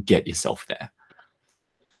mentally get yourself there?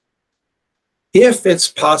 If it's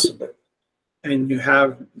possible, and you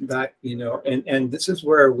have that, and this is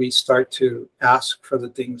where we start to ask for the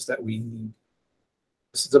things that we need.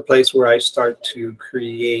 This is the place where I start to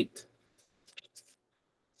create,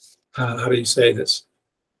 how do you say this?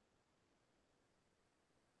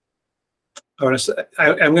 I'm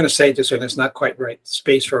going to say this, and it's not quite right,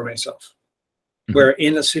 space for myself. Mm-hmm. Where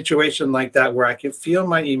in a situation like that, where I can feel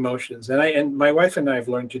my emotions, and my wife and I have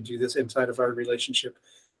learned to do this inside of our relationship,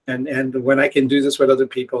 and when I can do this with other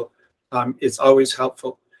people, it's always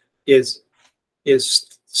helpful, is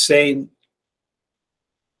saying,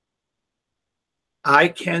 I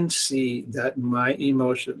can see that my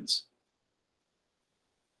emotions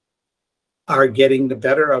are getting the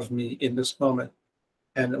better of me in this moment.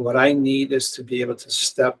 And what I need is to be able to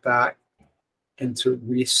step back and to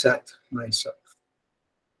reset myself.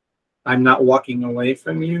 I'm not walking away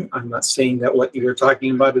from you. I'm not saying that what you're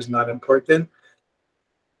talking about is not important.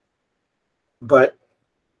 But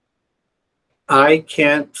I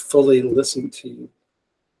can't fully listen to you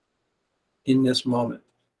in this moment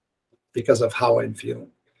because of how I'm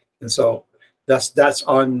feeling. And so that's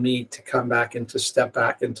on me to come back and to step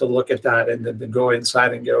back and to look at that and then to go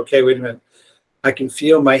inside and go, okay, wait a minute. I can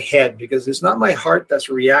feel my head, because it's not my heart that's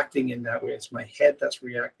reacting in that way. It's my head that's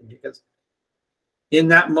reacting, because in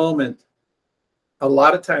that moment, a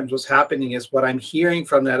lot of times what's happening is what I'm hearing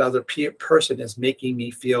from that other person is making me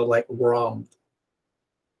feel like wronged.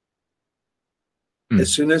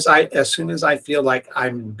 As soon as I feel like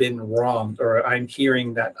I'm been wronged, or I'm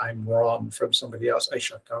hearing that I'm wrong from somebody else, I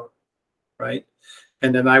shut down, right?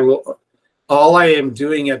 And then all I am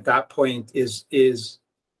doing at that point is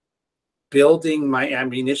building my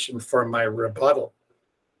ammunition for my rebuttal.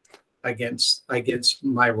 against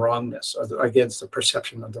my wrongness, or against the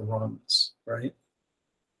perception of the wrongness, right?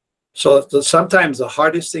 So sometimes the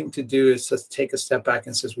hardest thing to do is to take a step back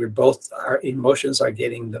and says, our emotions are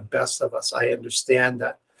getting the best of us. I understand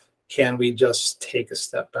that. Can we just take a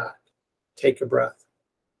step back, take a breath,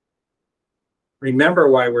 remember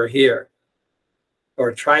why we're here,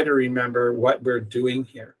 or try to remember what we're doing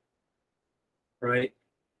here, right?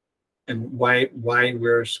 And why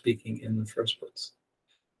we're speaking in the first place.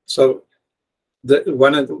 So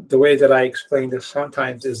one of the way that I explain this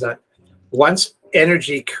sometimes is that once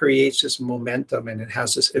energy creates this momentum and it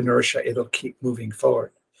has this inertia, it'll keep moving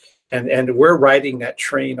forward. And we're riding that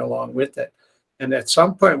train along with it. And at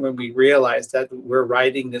some point when we realize that we're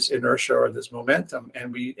riding this inertia or this momentum,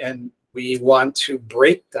 and we want to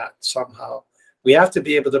break that somehow, we have to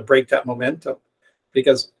be able to break that momentum,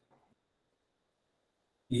 because,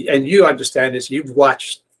 and you understand this, you've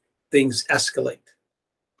watched things escalate,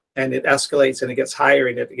 and it escalates and it gets higher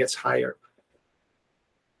and it gets higher.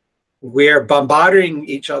 We're bombarding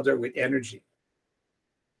each other with energy.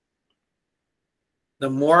 The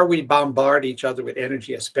more we bombard each other with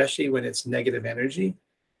energy, especially when it's negative energy,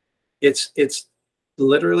 it's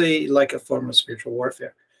literally like a form of spiritual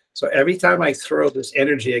warfare. So every time I throw this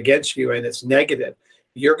energy against you and it's negative,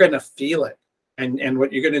 you're going to feel it. And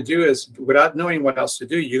what you're going to do is, without knowing what else to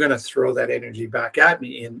do, you're going to throw that energy back at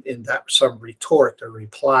me in that some retort or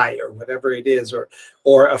reply or whatever it is,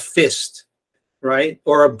 or a fist, right?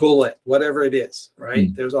 Or a bullet, whatever it is,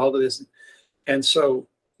 right? There's all of this. And so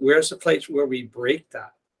where's the place where we break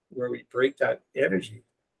that, energy?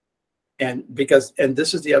 And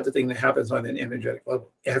this is the other thing that happens on an energetic level.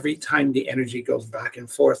 Every time the energy goes back and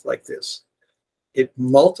forth like this, it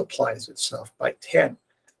multiplies itself by 10.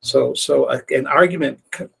 So an argument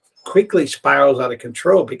quickly spirals out of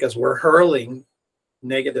control because we're hurling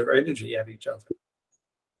negative energy at each other.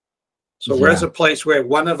 So where's a place where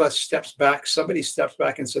one of us steps back, somebody steps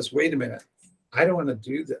back and says, wait a minute, I don't want to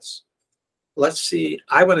do this. Let's see,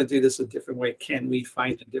 I want to do this a different way. Can we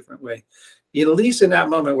find a different way? At least in that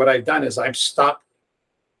moment, what I've done is I've stopped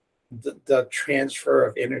the transfer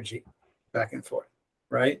of energy back and forth,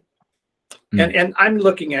 right? And I'm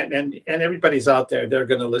looking at, and everybody's out there, they're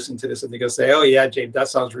going to listen to this and they're going to say, oh yeah, James, that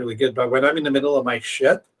sounds really good. But when I'm in the middle of my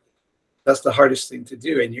shit, that's the hardest thing to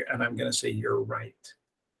do. And I'm going to say, you're right.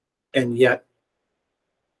 And yet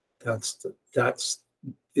that's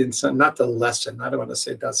not the lesson. I don't want to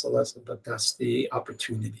say that's the lesson, but that's the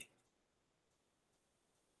opportunity.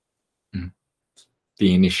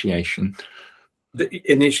 The initiation. The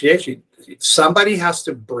initiation. Somebody has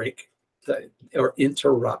to break or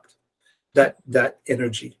interrupt that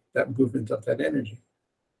energy, that movement of that energy.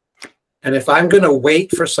 And if I'm going to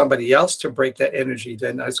wait for somebody else to break that energy,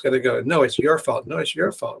 then I was going to go, no, it's your fault. No, it's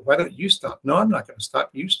your fault. Why don't you stop? No, I'm not going to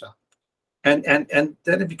stop. You stop. And then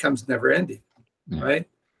it becomes never ending, right?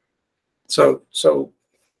 So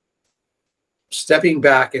stepping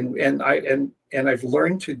back, and I've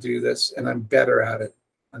learned to do this, and I'm better at it.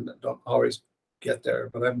 I don't always get there,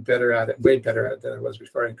 but I'm better at it, way better at it than I was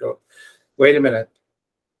before. And go, wait a minute,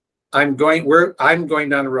 I'm going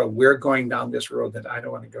down the road. We're going down this road that I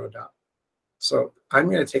don't want to go down. So I'm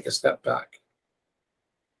going to take a step back.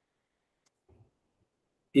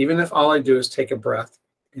 Even if all I do is take a breath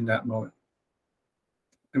in that moment,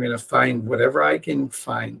 I'm going to find whatever I can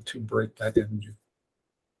find to break that energy.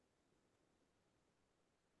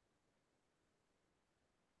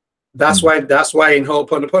 That's why in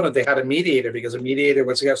Ho'oponopono they had a mediator, because a mediator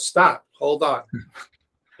was going to stop. Hold on.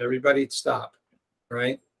 Everybody stop,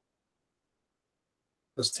 right?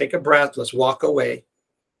 Let's take a breath. Let's walk away.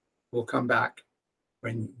 We'll come back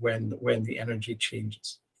when the energy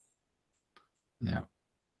changes. Yeah.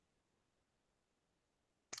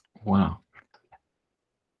 Wow.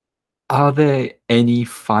 Are there any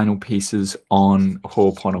final pieces on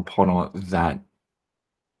Ho'oponopono that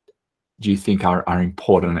you think are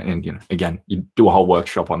important? And again, you do a whole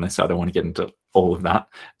workshop on this, so I don't want to get into all of that.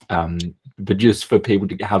 But just for people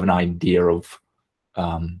to have an idea of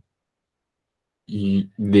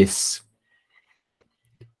this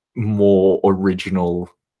more original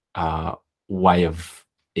way of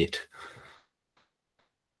it.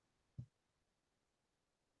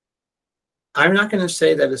 I'm not going to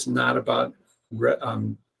say that it's not about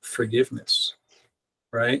forgiveness,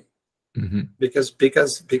 right? Mm-hmm. Because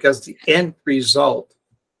the end result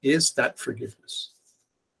is that forgiveness.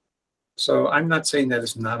 So I'm not saying that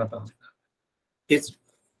it's not about that.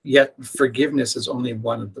 Yet forgiveness is only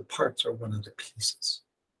one of the parts or one of the pieces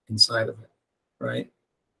inside of it, right?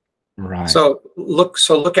 Right. So look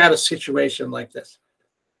at a situation like this.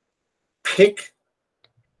 Pick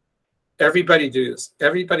Everybody do this.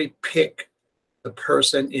 Everybody pick the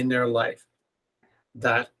person in their life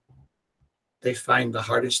that they find the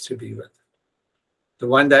hardest to be with. The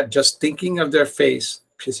one that just thinking of their face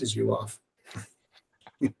pisses you off.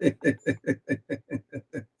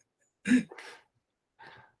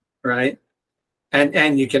 Right?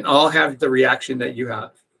 And you can all have the reaction that you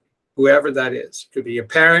have, whoever that is. Could be a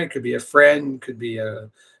parent, could be a friend, could be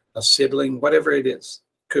a sibling, whatever it is.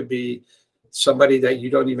 Could be somebody that you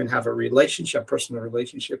don't even have a relationship, personal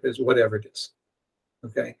relationship is, whatever it is.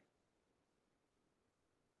 Okay.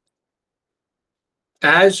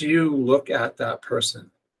 As you look at that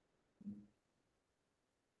person,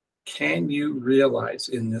 can you realize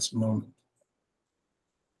in this moment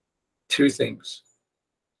two things?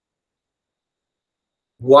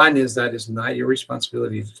 One is that it's not your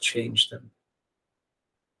responsibility to change them.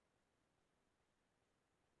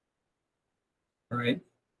 Right?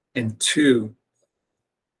 And two,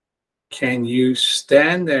 can you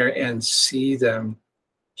stand there and see them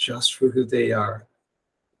just for who they are,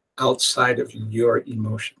 outside of your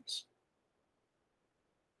emotions?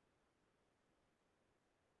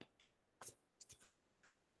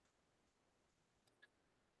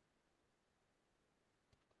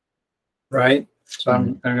 Right? So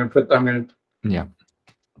I'm going to, yeah.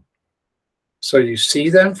 So you see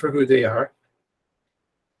them for who they are,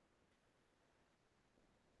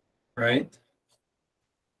 right?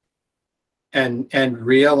 And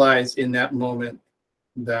realize in that moment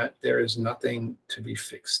that there is nothing to be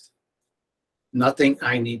fixed, nothing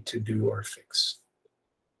I need to do or fix.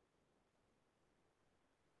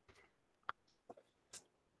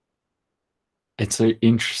 It's so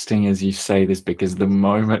interesting as you say this, because the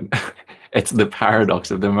moment, it's the paradox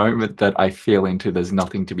of the moment that I feel into there's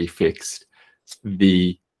nothing to be fixed,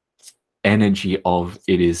 the energy of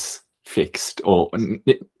it is fixed, or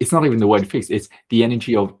it's not even the word fixed, it's the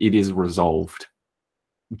energy of it is resolved,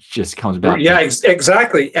 just comes back. Yeah,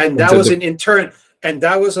 exactly. And that was an internal, and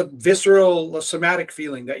that was a visceral, somatic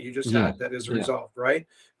feeling that you just had that is resolved, right?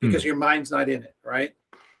 Because your mind's not in it, right?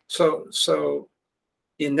 So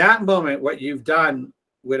in that moment, what you've done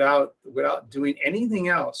without doing anything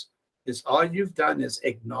else is all you've done is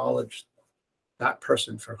acknowledge that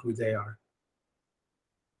person for who they are.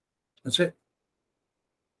 That's it.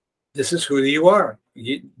 This is who you are.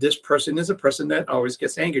 This person is a person that always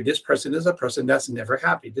gets angry. This person is a person that's never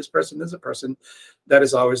happy. This person is a person that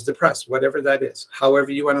is always depressed, whatever that is.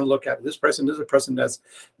 However you want to look at it. This person is a person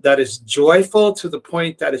that is joyful to the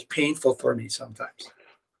point that is painful for me sometimes.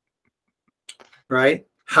 Right?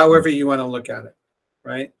 However you want to look at it.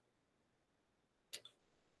 Right?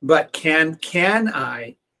 But can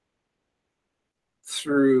I,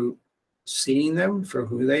 through seeing them for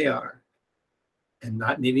who they are and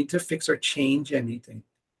not needing to fix or change anything,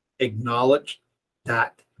 acknowledge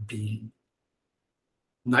that being?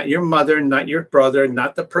 Not your mother, not your brother,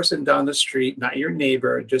 not the person down the street, not your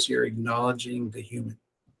neighbor, just you're acknowledging the human.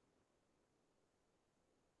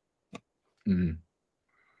 Mm.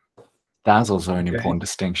 That's also an important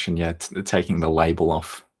distinction, taking the label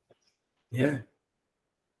off. Yeah.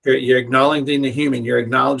 You're acknowledging the human, you're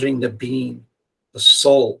acknowledging the being, the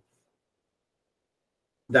soul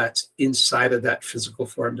that's inside of that physical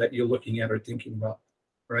form that you're looking at or thinking about,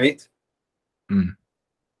 right? Mm.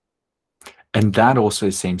 And that also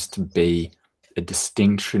seems to be a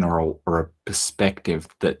distinction or a perspective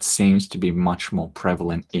that seems to be much more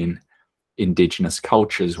prevalent in indigenous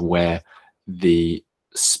cultures, where the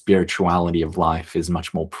spirituality of life is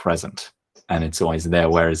much more present and it's always there,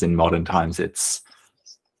 whereas in modern times it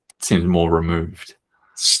seems more removed.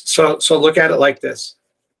 So look at it like this.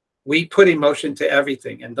 We put emotion to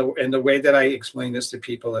everything, and the way that I explain this to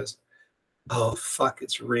people is, oh fuck,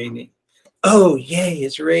 it's raining. Oh yay,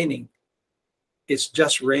 it's raining. It's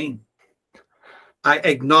just rain. I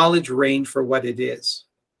acknowledge rain for what it is.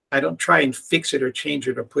 I don't try and fix it or change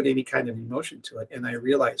it or put any kind of emotion to it. And I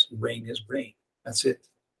realize rain is rain. That's it.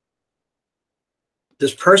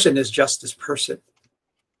 This person is just this person.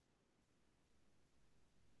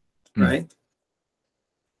 Right?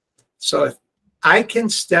 So if I can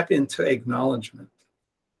step into acknowledgement,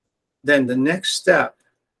 then the next step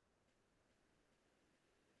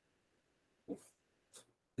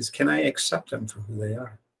is, can I accept them for who they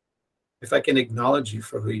are? If I can acknowledge you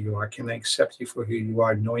for who you are, can I accept you for who you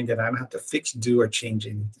are, knowing that I don't have to fix, do, or change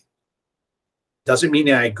anything? Doesn't mean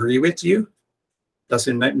I agree with you.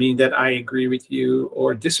 Doesn't mean that I agree with you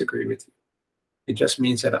or disagree with you. It just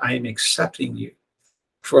means that I am accepting you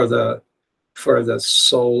for the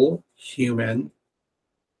soul, human,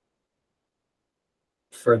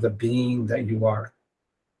 for the being that you are.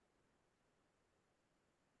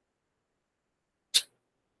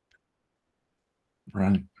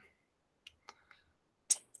 Right.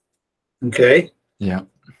 Okay. Yeah.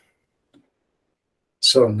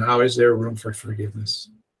 So now is there room for forgiveness?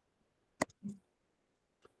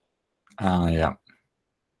 Yeah.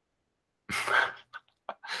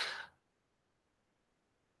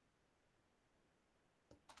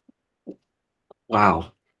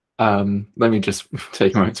 Wow. Let me just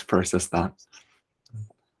take a moment to process that.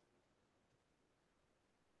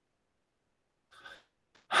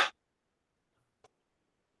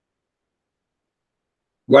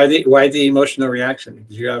 Why the emotional reaction?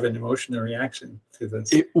 Did you have an emotional reaction to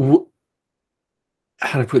this?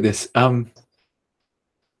 How to put this? I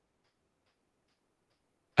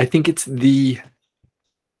think it's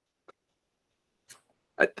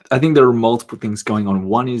I think there are multiple things going on.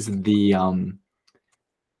 One is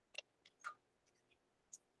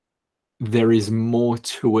there is more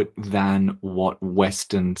to it than what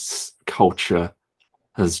Western culture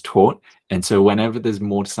has taught. And so whenever there's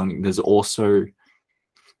more to something, there's also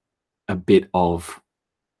a bit of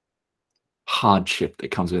hardship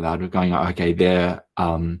that comes with that, of going, okay,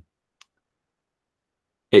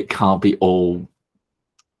 it can't be all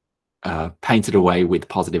painted away with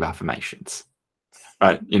positive affirmations.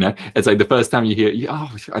 Right, it's like the first time you hear,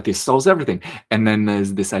 oh, this solves everything, and then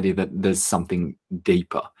there's this idea that there's something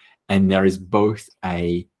deeper, and there is both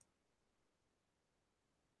a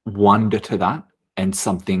wonder to that and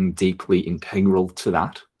something deeply integral to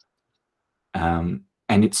that, and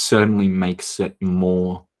it certainly makes it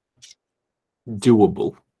more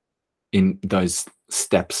doable in those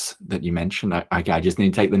steps that you mentioned. Okay, I just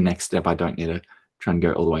need to take the next step. I don't need to try and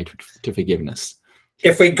go all the way to forgiveness.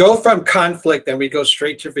 If we go from conflict and we go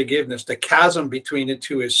straight to forgiveness, the chasm between the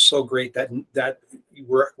two is so great that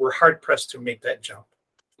we're hard pressed to make that jump.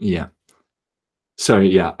 Yeah. So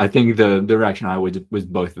yeah, I think the reaction I would was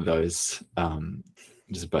both of those,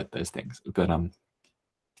 just both those things. But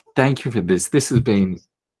thank you for this. This has been,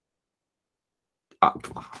 I'm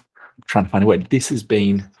trying to find a word. This has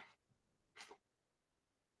been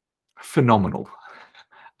phenomenal,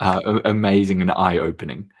 amazing, and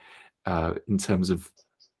eye-opening in terms of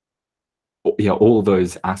all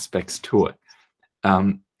those aspects to it.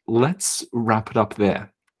 Let's wrap it up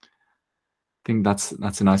there. I think that's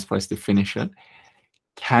a nice place to finish it.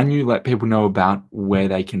 Can you let people know about where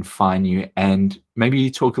they can find you, and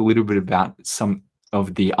maybe talk a little bit about some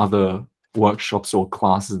of the other workshops or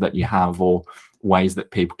classes that you have, or ways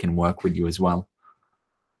that people can work with you as well?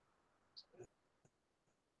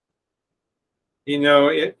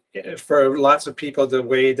 For lots of people, the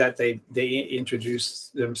way that they introduce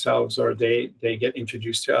themselves, or they get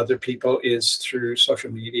introduced to other people, is through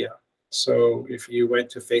social media. So if you went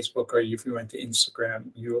to Facebook, or if you went to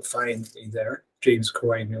Instagram, you will find me there, James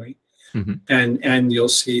Kawai Nui. Mm-hmm. And you'll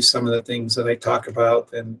see some of the things that I talk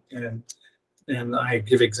about, and I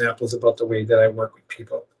give examples about the way that I work with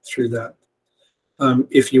people through that.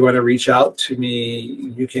 If you want to reach out to me,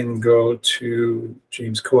 you can go to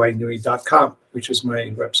jameskawainui.com, which is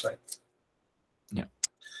my website. Yeah.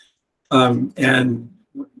 Or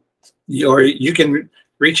you can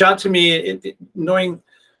reach out to me knowing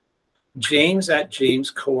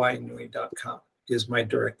james@jameskawainui.com is my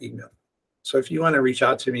direct email. So if you want to reach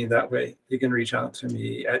out to me that way, you can reach out to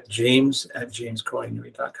me at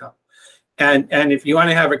james@jameskawainui.com. And if you want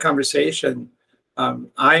to have a conversation,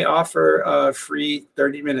 I offer a free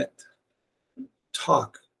 30-minute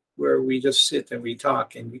talk where we just sit and we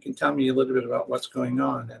talk, and you can tell me a little bit about what's going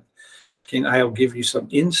on, and I'll give you some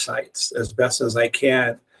insights as best as I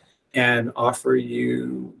can, and offer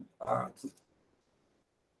you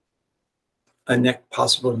a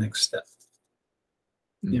possible next step.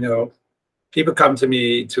 Yeah. People come to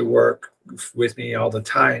me to work with me all the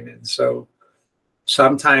time, and so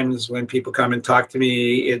sometimes when people come and talk to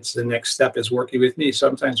me, it's the next step is working with me.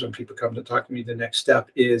 Sometimes when people come to talk to me, the next step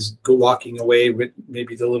is walking away with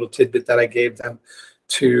maybe the little tidbit that I gave them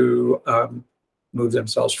to move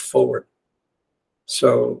themselves forward.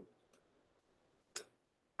 So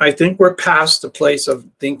I think we're past the place of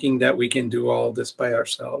thinking that we can do all this by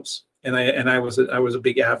ourselves. And I was a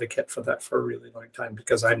big advocate for that for a really long time,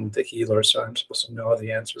 because I'm the healer, so I'm supposed to know all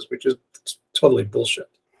the answers, which is totally bullshit.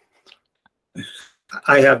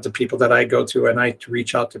 I have the people that I go to, and I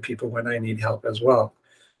reach out to people when I need help as well.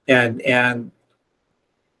 And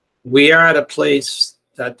we are at a place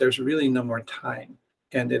that there's really no more time.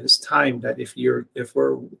 And it is time that if you're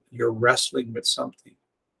wrestling with something,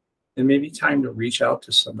 it may be time to reach out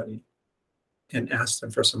to somebody and ask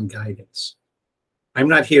them for some guidance. I'm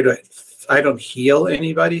not here I don't heal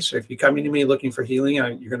anybody. So if you come to me looking for healing,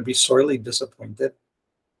 you're going to be sorely disappointed.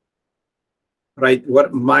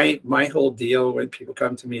 What my whole deal when people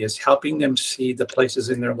come to me is helping them see the places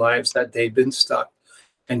in their lives that they've been stuck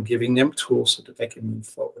and giving them tools so that they can move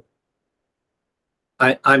forward.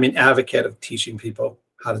 I'm an advocate of teaching people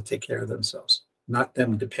how to take care of themselves, not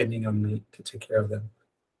them depending on me to take care of them.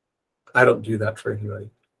 I don't do that for anybody.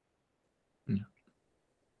 Yeah.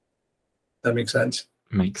 That makes sense?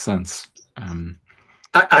 Makes sense.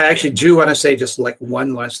 I actually do want to say just like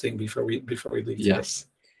one last thing before we leave. Yes. Today.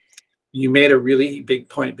 You made a really big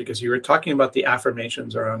point because you were talking about the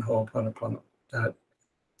affirmations around Ho'oponopono.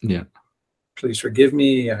 Yeah. Please forgive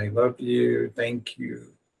me. I love you. Thank you.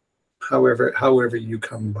 However you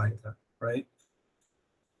come by that, right?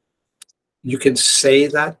 You can say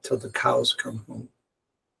that till the cows come home.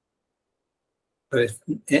 But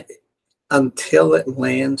until it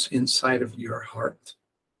lands inside of your heart,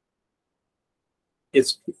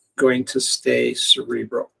 it's going to stay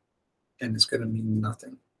cerebral and it's going to mean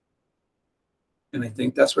nothing. And I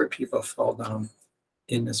think that's where people fall down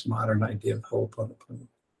in this modern idea of Ho'oponopono,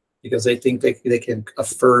 because they think they can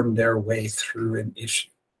affirm their way through an issue.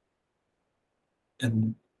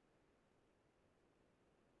 And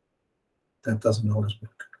that doesn't always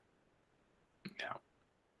work. Yeah.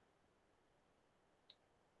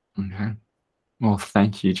 Okay. Well,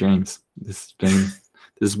 thank you, James. This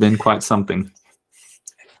has been quite something.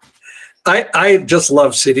 I just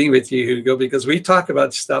love sitting with you, Hugo, because we talk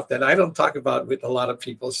about stuff that I don't talk about with a lot of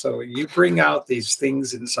people. So you bring out these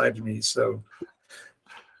things inside me. So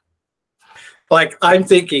like I'm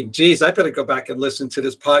thinking, geez, I better go back and listen to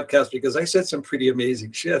this podcast because I said some pretty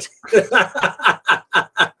amazing shit.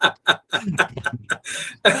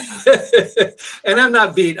 And I'm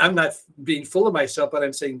not being full of myself, but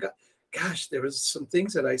I'm saying, gosh, there was some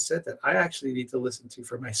things that I said that I actually need to listen to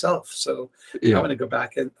for myself. So yeah. I want to go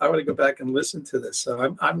back and listen to this.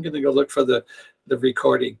 So I'm going to go look for the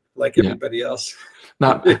recording like everybody else.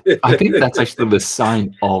 Now, I think that's actually the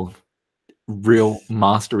sign of real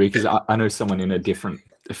mastery, because I know someone in a different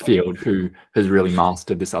field who has really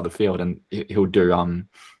mastered this other field, and he'll do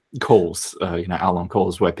calls, hour-long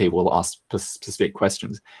calls where people will ask specific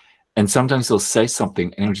questions, and sometimes he'll say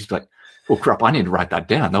something and he'll just be like, well, crap, I need to write that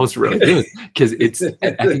down. That was really good. Because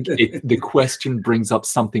I think the question brings up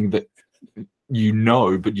something that you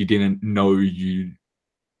know, but you didn't know you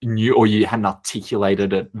knew, or you hadn't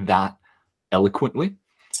articulated it that eloquently.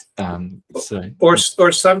 Or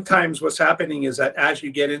sometimes what's happening is that as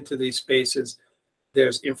you get into these spaces,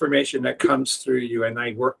 there's information that comes through you, and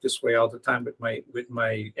I work this way all the time with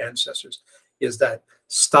my ancestors, is that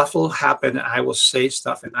stuff will happen, I will say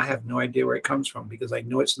stuff, and I have no idea where it comes from because I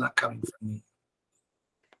know it's not coming from me.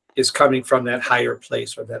 It's coming from that higher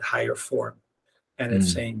place or that higher form. And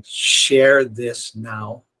it's saying, share this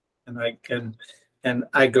now. And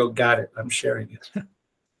I go, got it, I'm sharing it.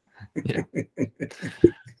 Yeah.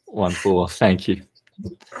 Wonderful. Thank you.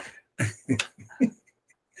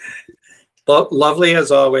 Well, lovely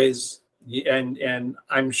as always. And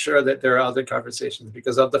I'm sure that there are other conversations,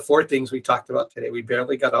 because of the 4 things we talked about today, we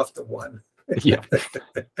barely got off to 1. Yeah.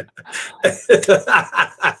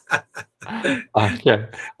 Okay.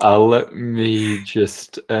 Let me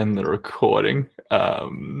just end the recording.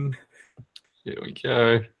 Here we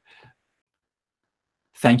go.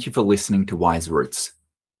 Thank you for listening to Wise Roots.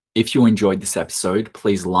 If you enjoyed this episode,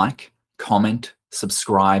 please like, comment,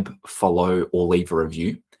 subscribe, follow, or leave a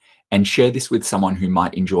review. And share this with someone who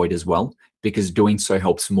might enjoy it as well, because doing so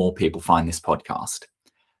helps more people find this podcast.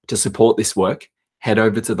 To support this work, head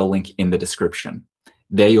over to the link in the description.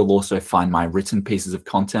 There you'll also find my written pieces of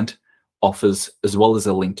content, offers, as well as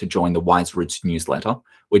a link to join the Wise Roots newsletter,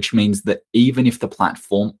 which means that even if the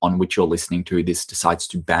platform on which you're listening to this decides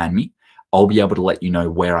to ban me, I'll be able to let you know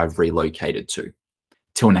where I've relocated to.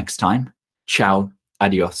 Till next time, ciao,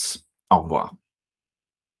 adios, au revoir.